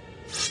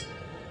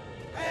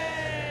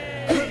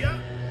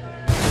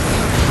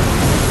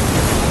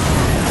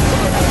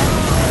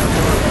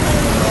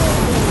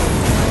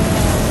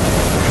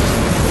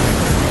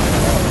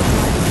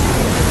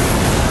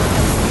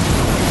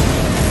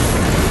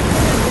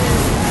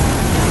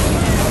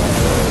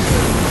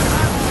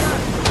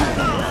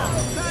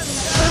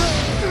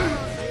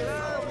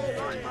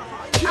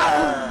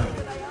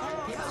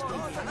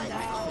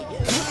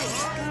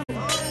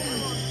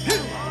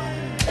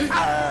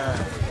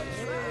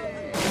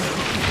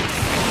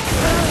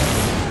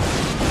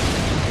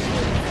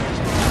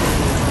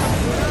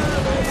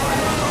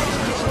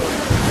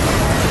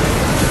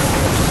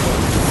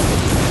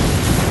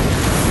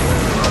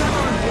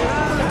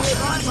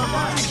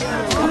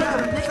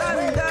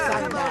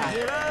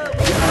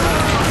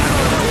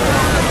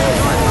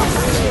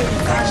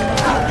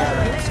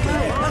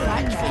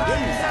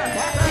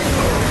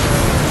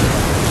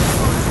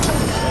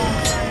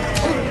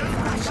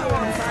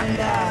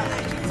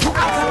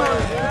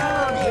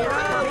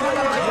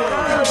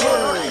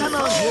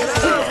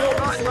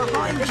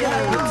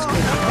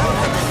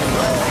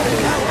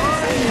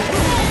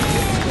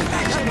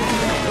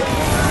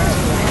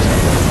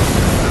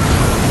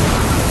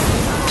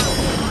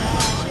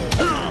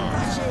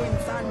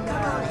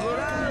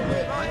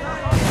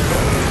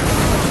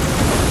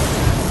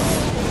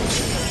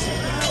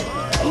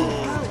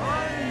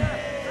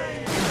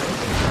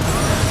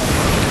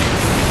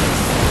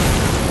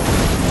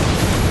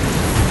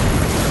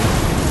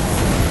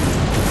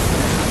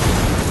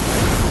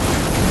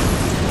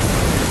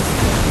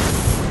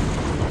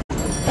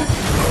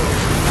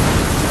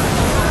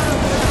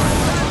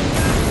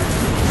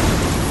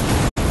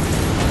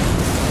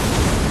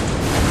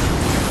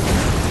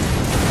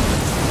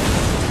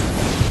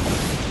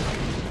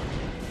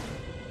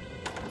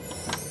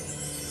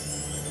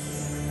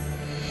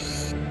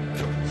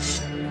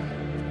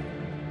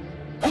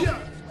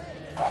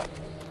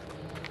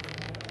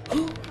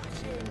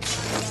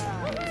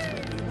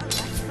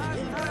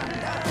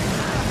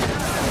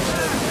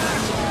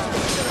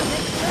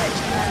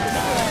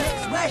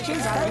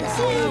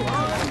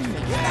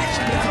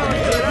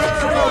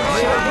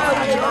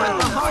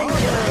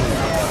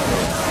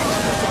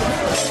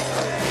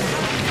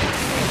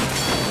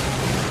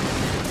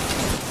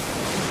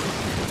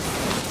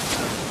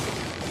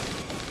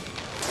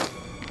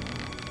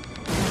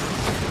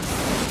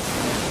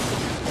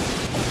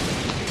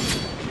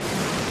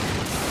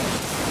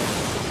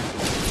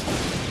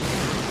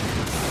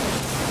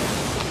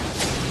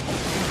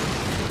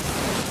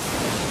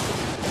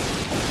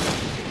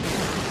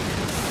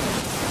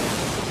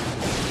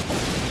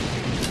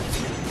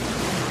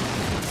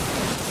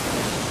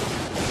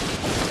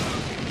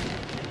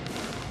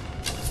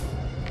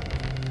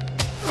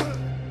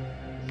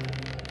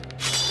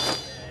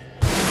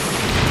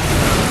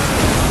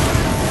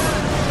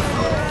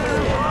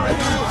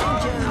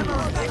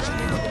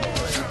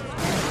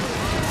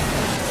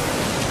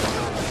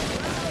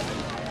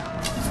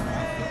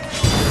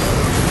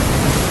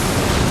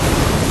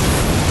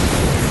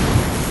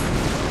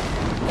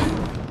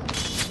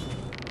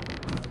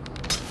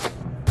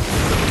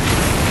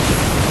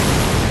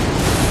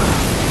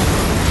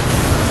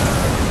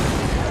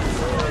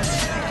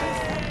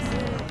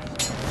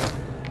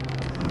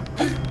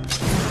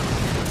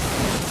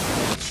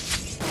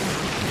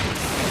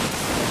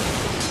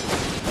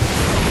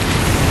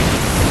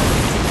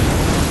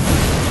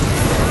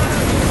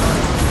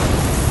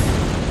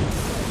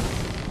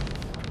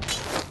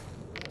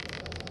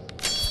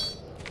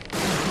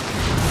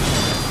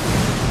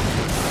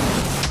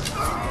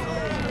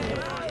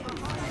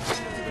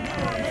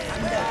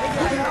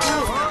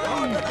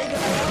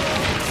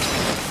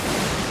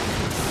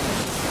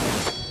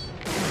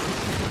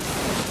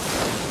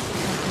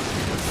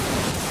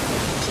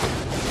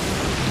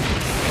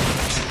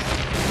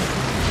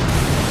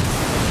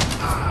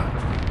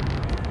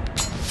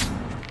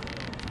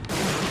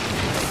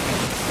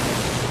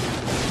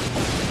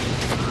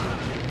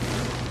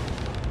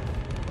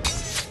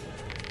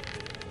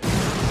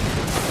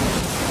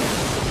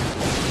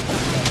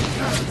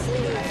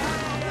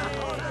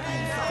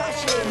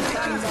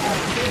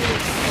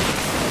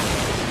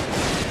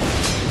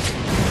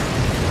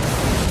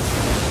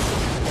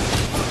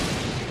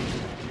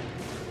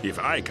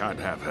 I can't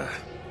have her.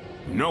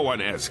 No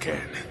one else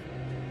can.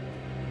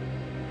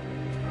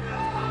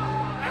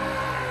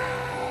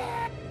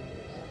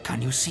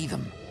 Can you see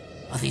them?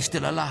 Are they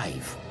still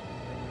alive?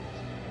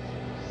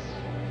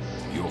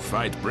 You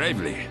fight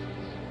bravely,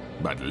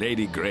 but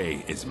Lady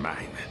Grey is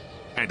mine,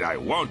 and I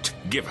won't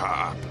give her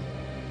up.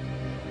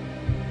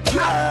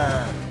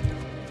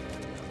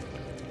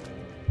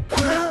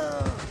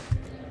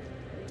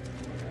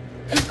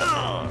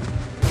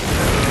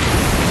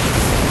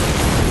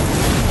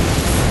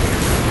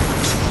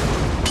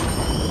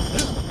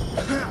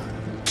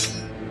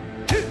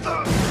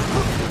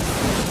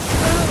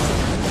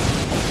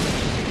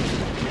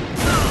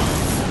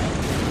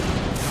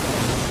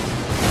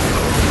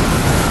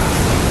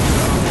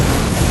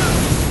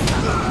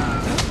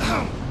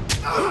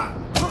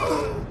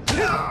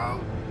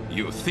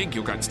 You think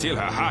you can steal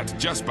her heart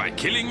just by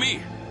killing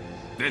me?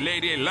 The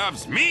lady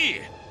loves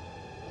me!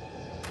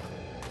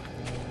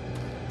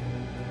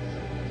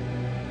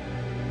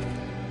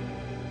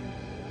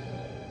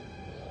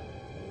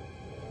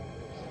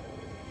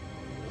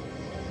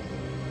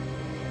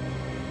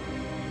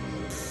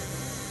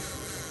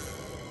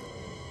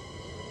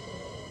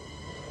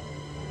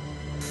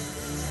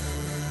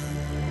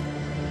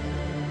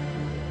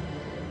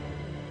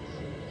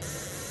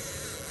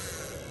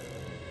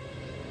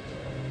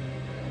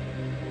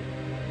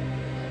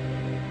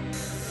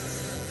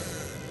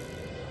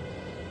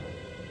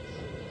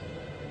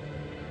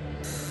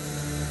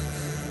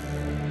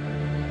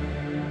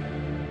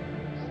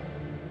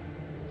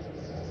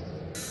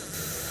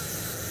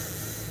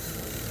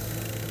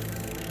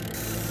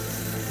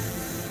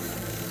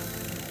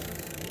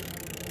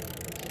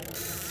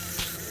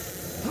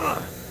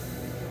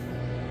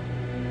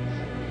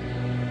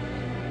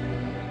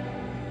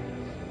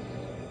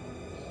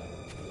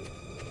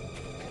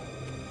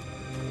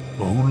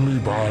 Only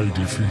by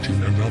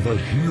defeating another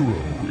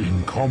hero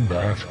in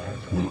combat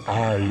will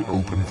I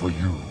open for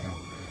you.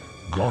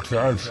 Got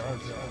that?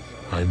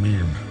 I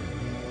mean,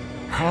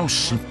 how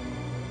simple.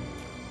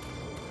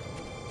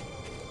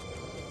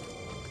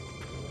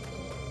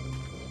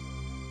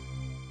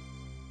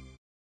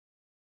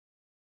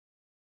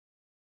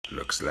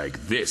 Looks like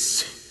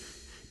this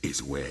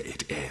is where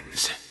it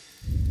ends.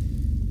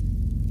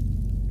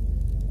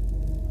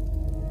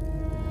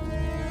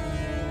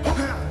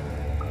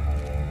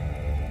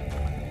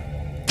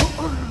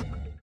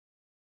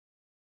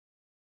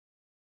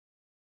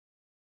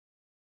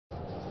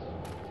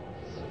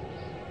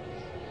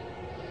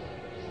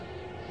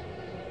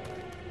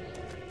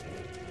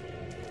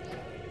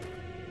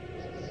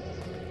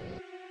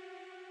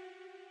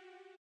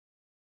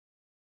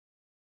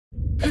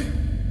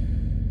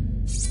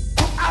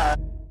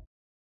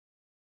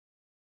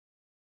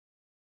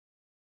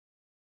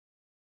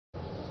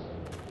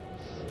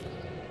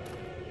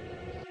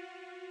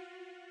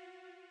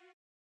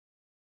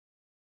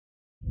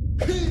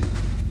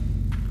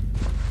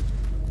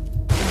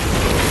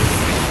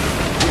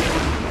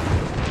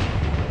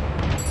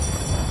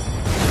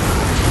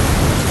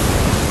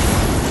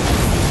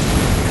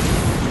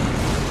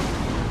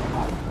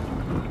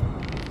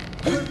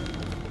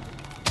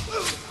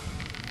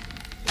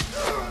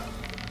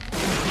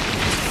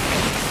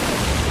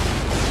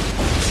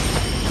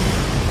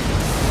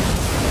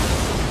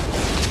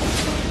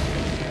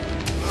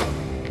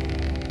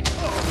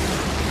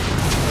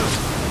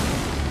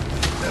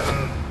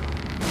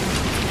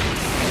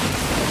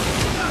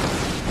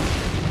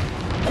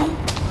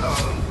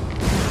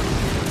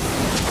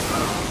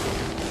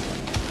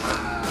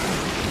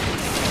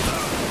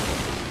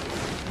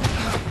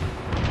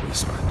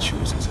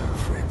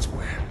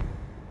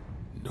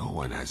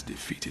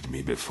 Defeated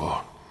me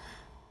before,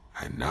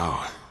 and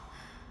now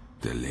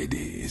the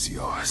lady is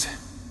yours.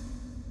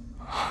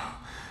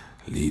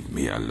 Leave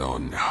me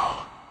alone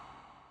now.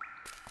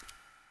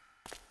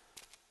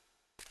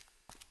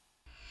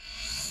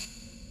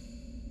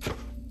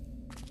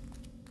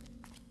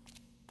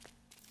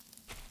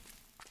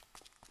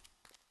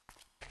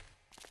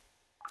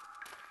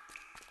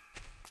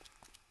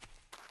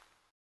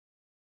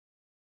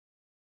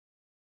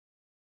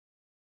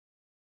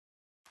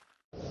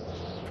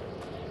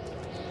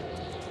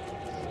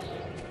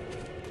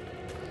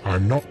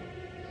 I'm not.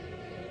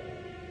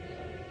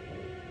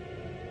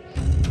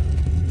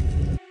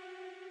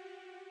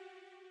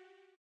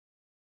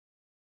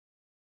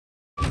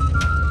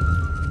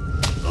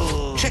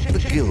 Check the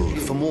guild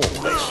for more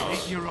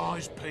quests. Keep your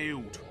eyes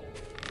peeled.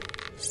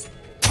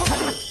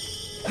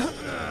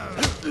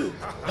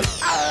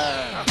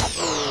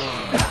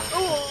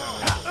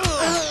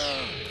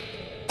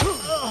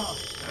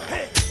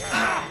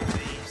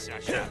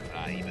 Such a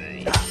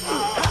baby.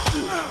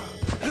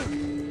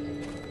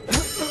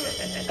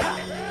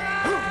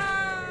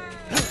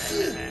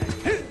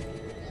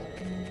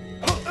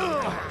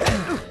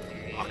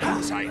 I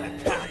can take the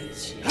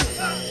pains.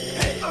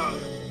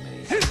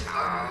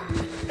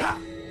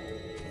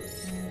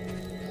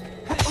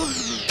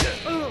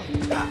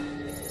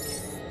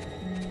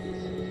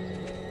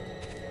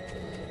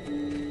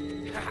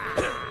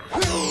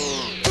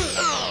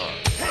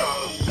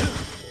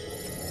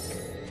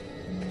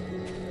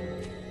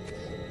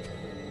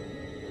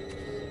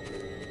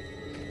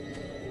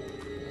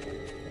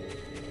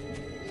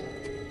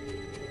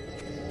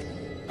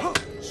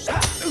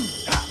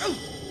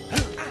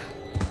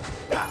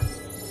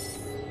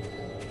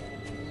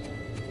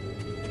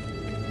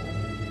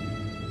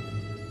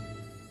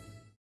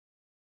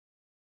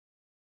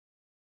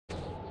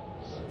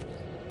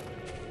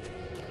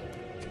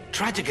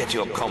 Try to get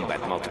your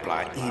combat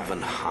multiplier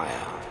even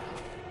higher.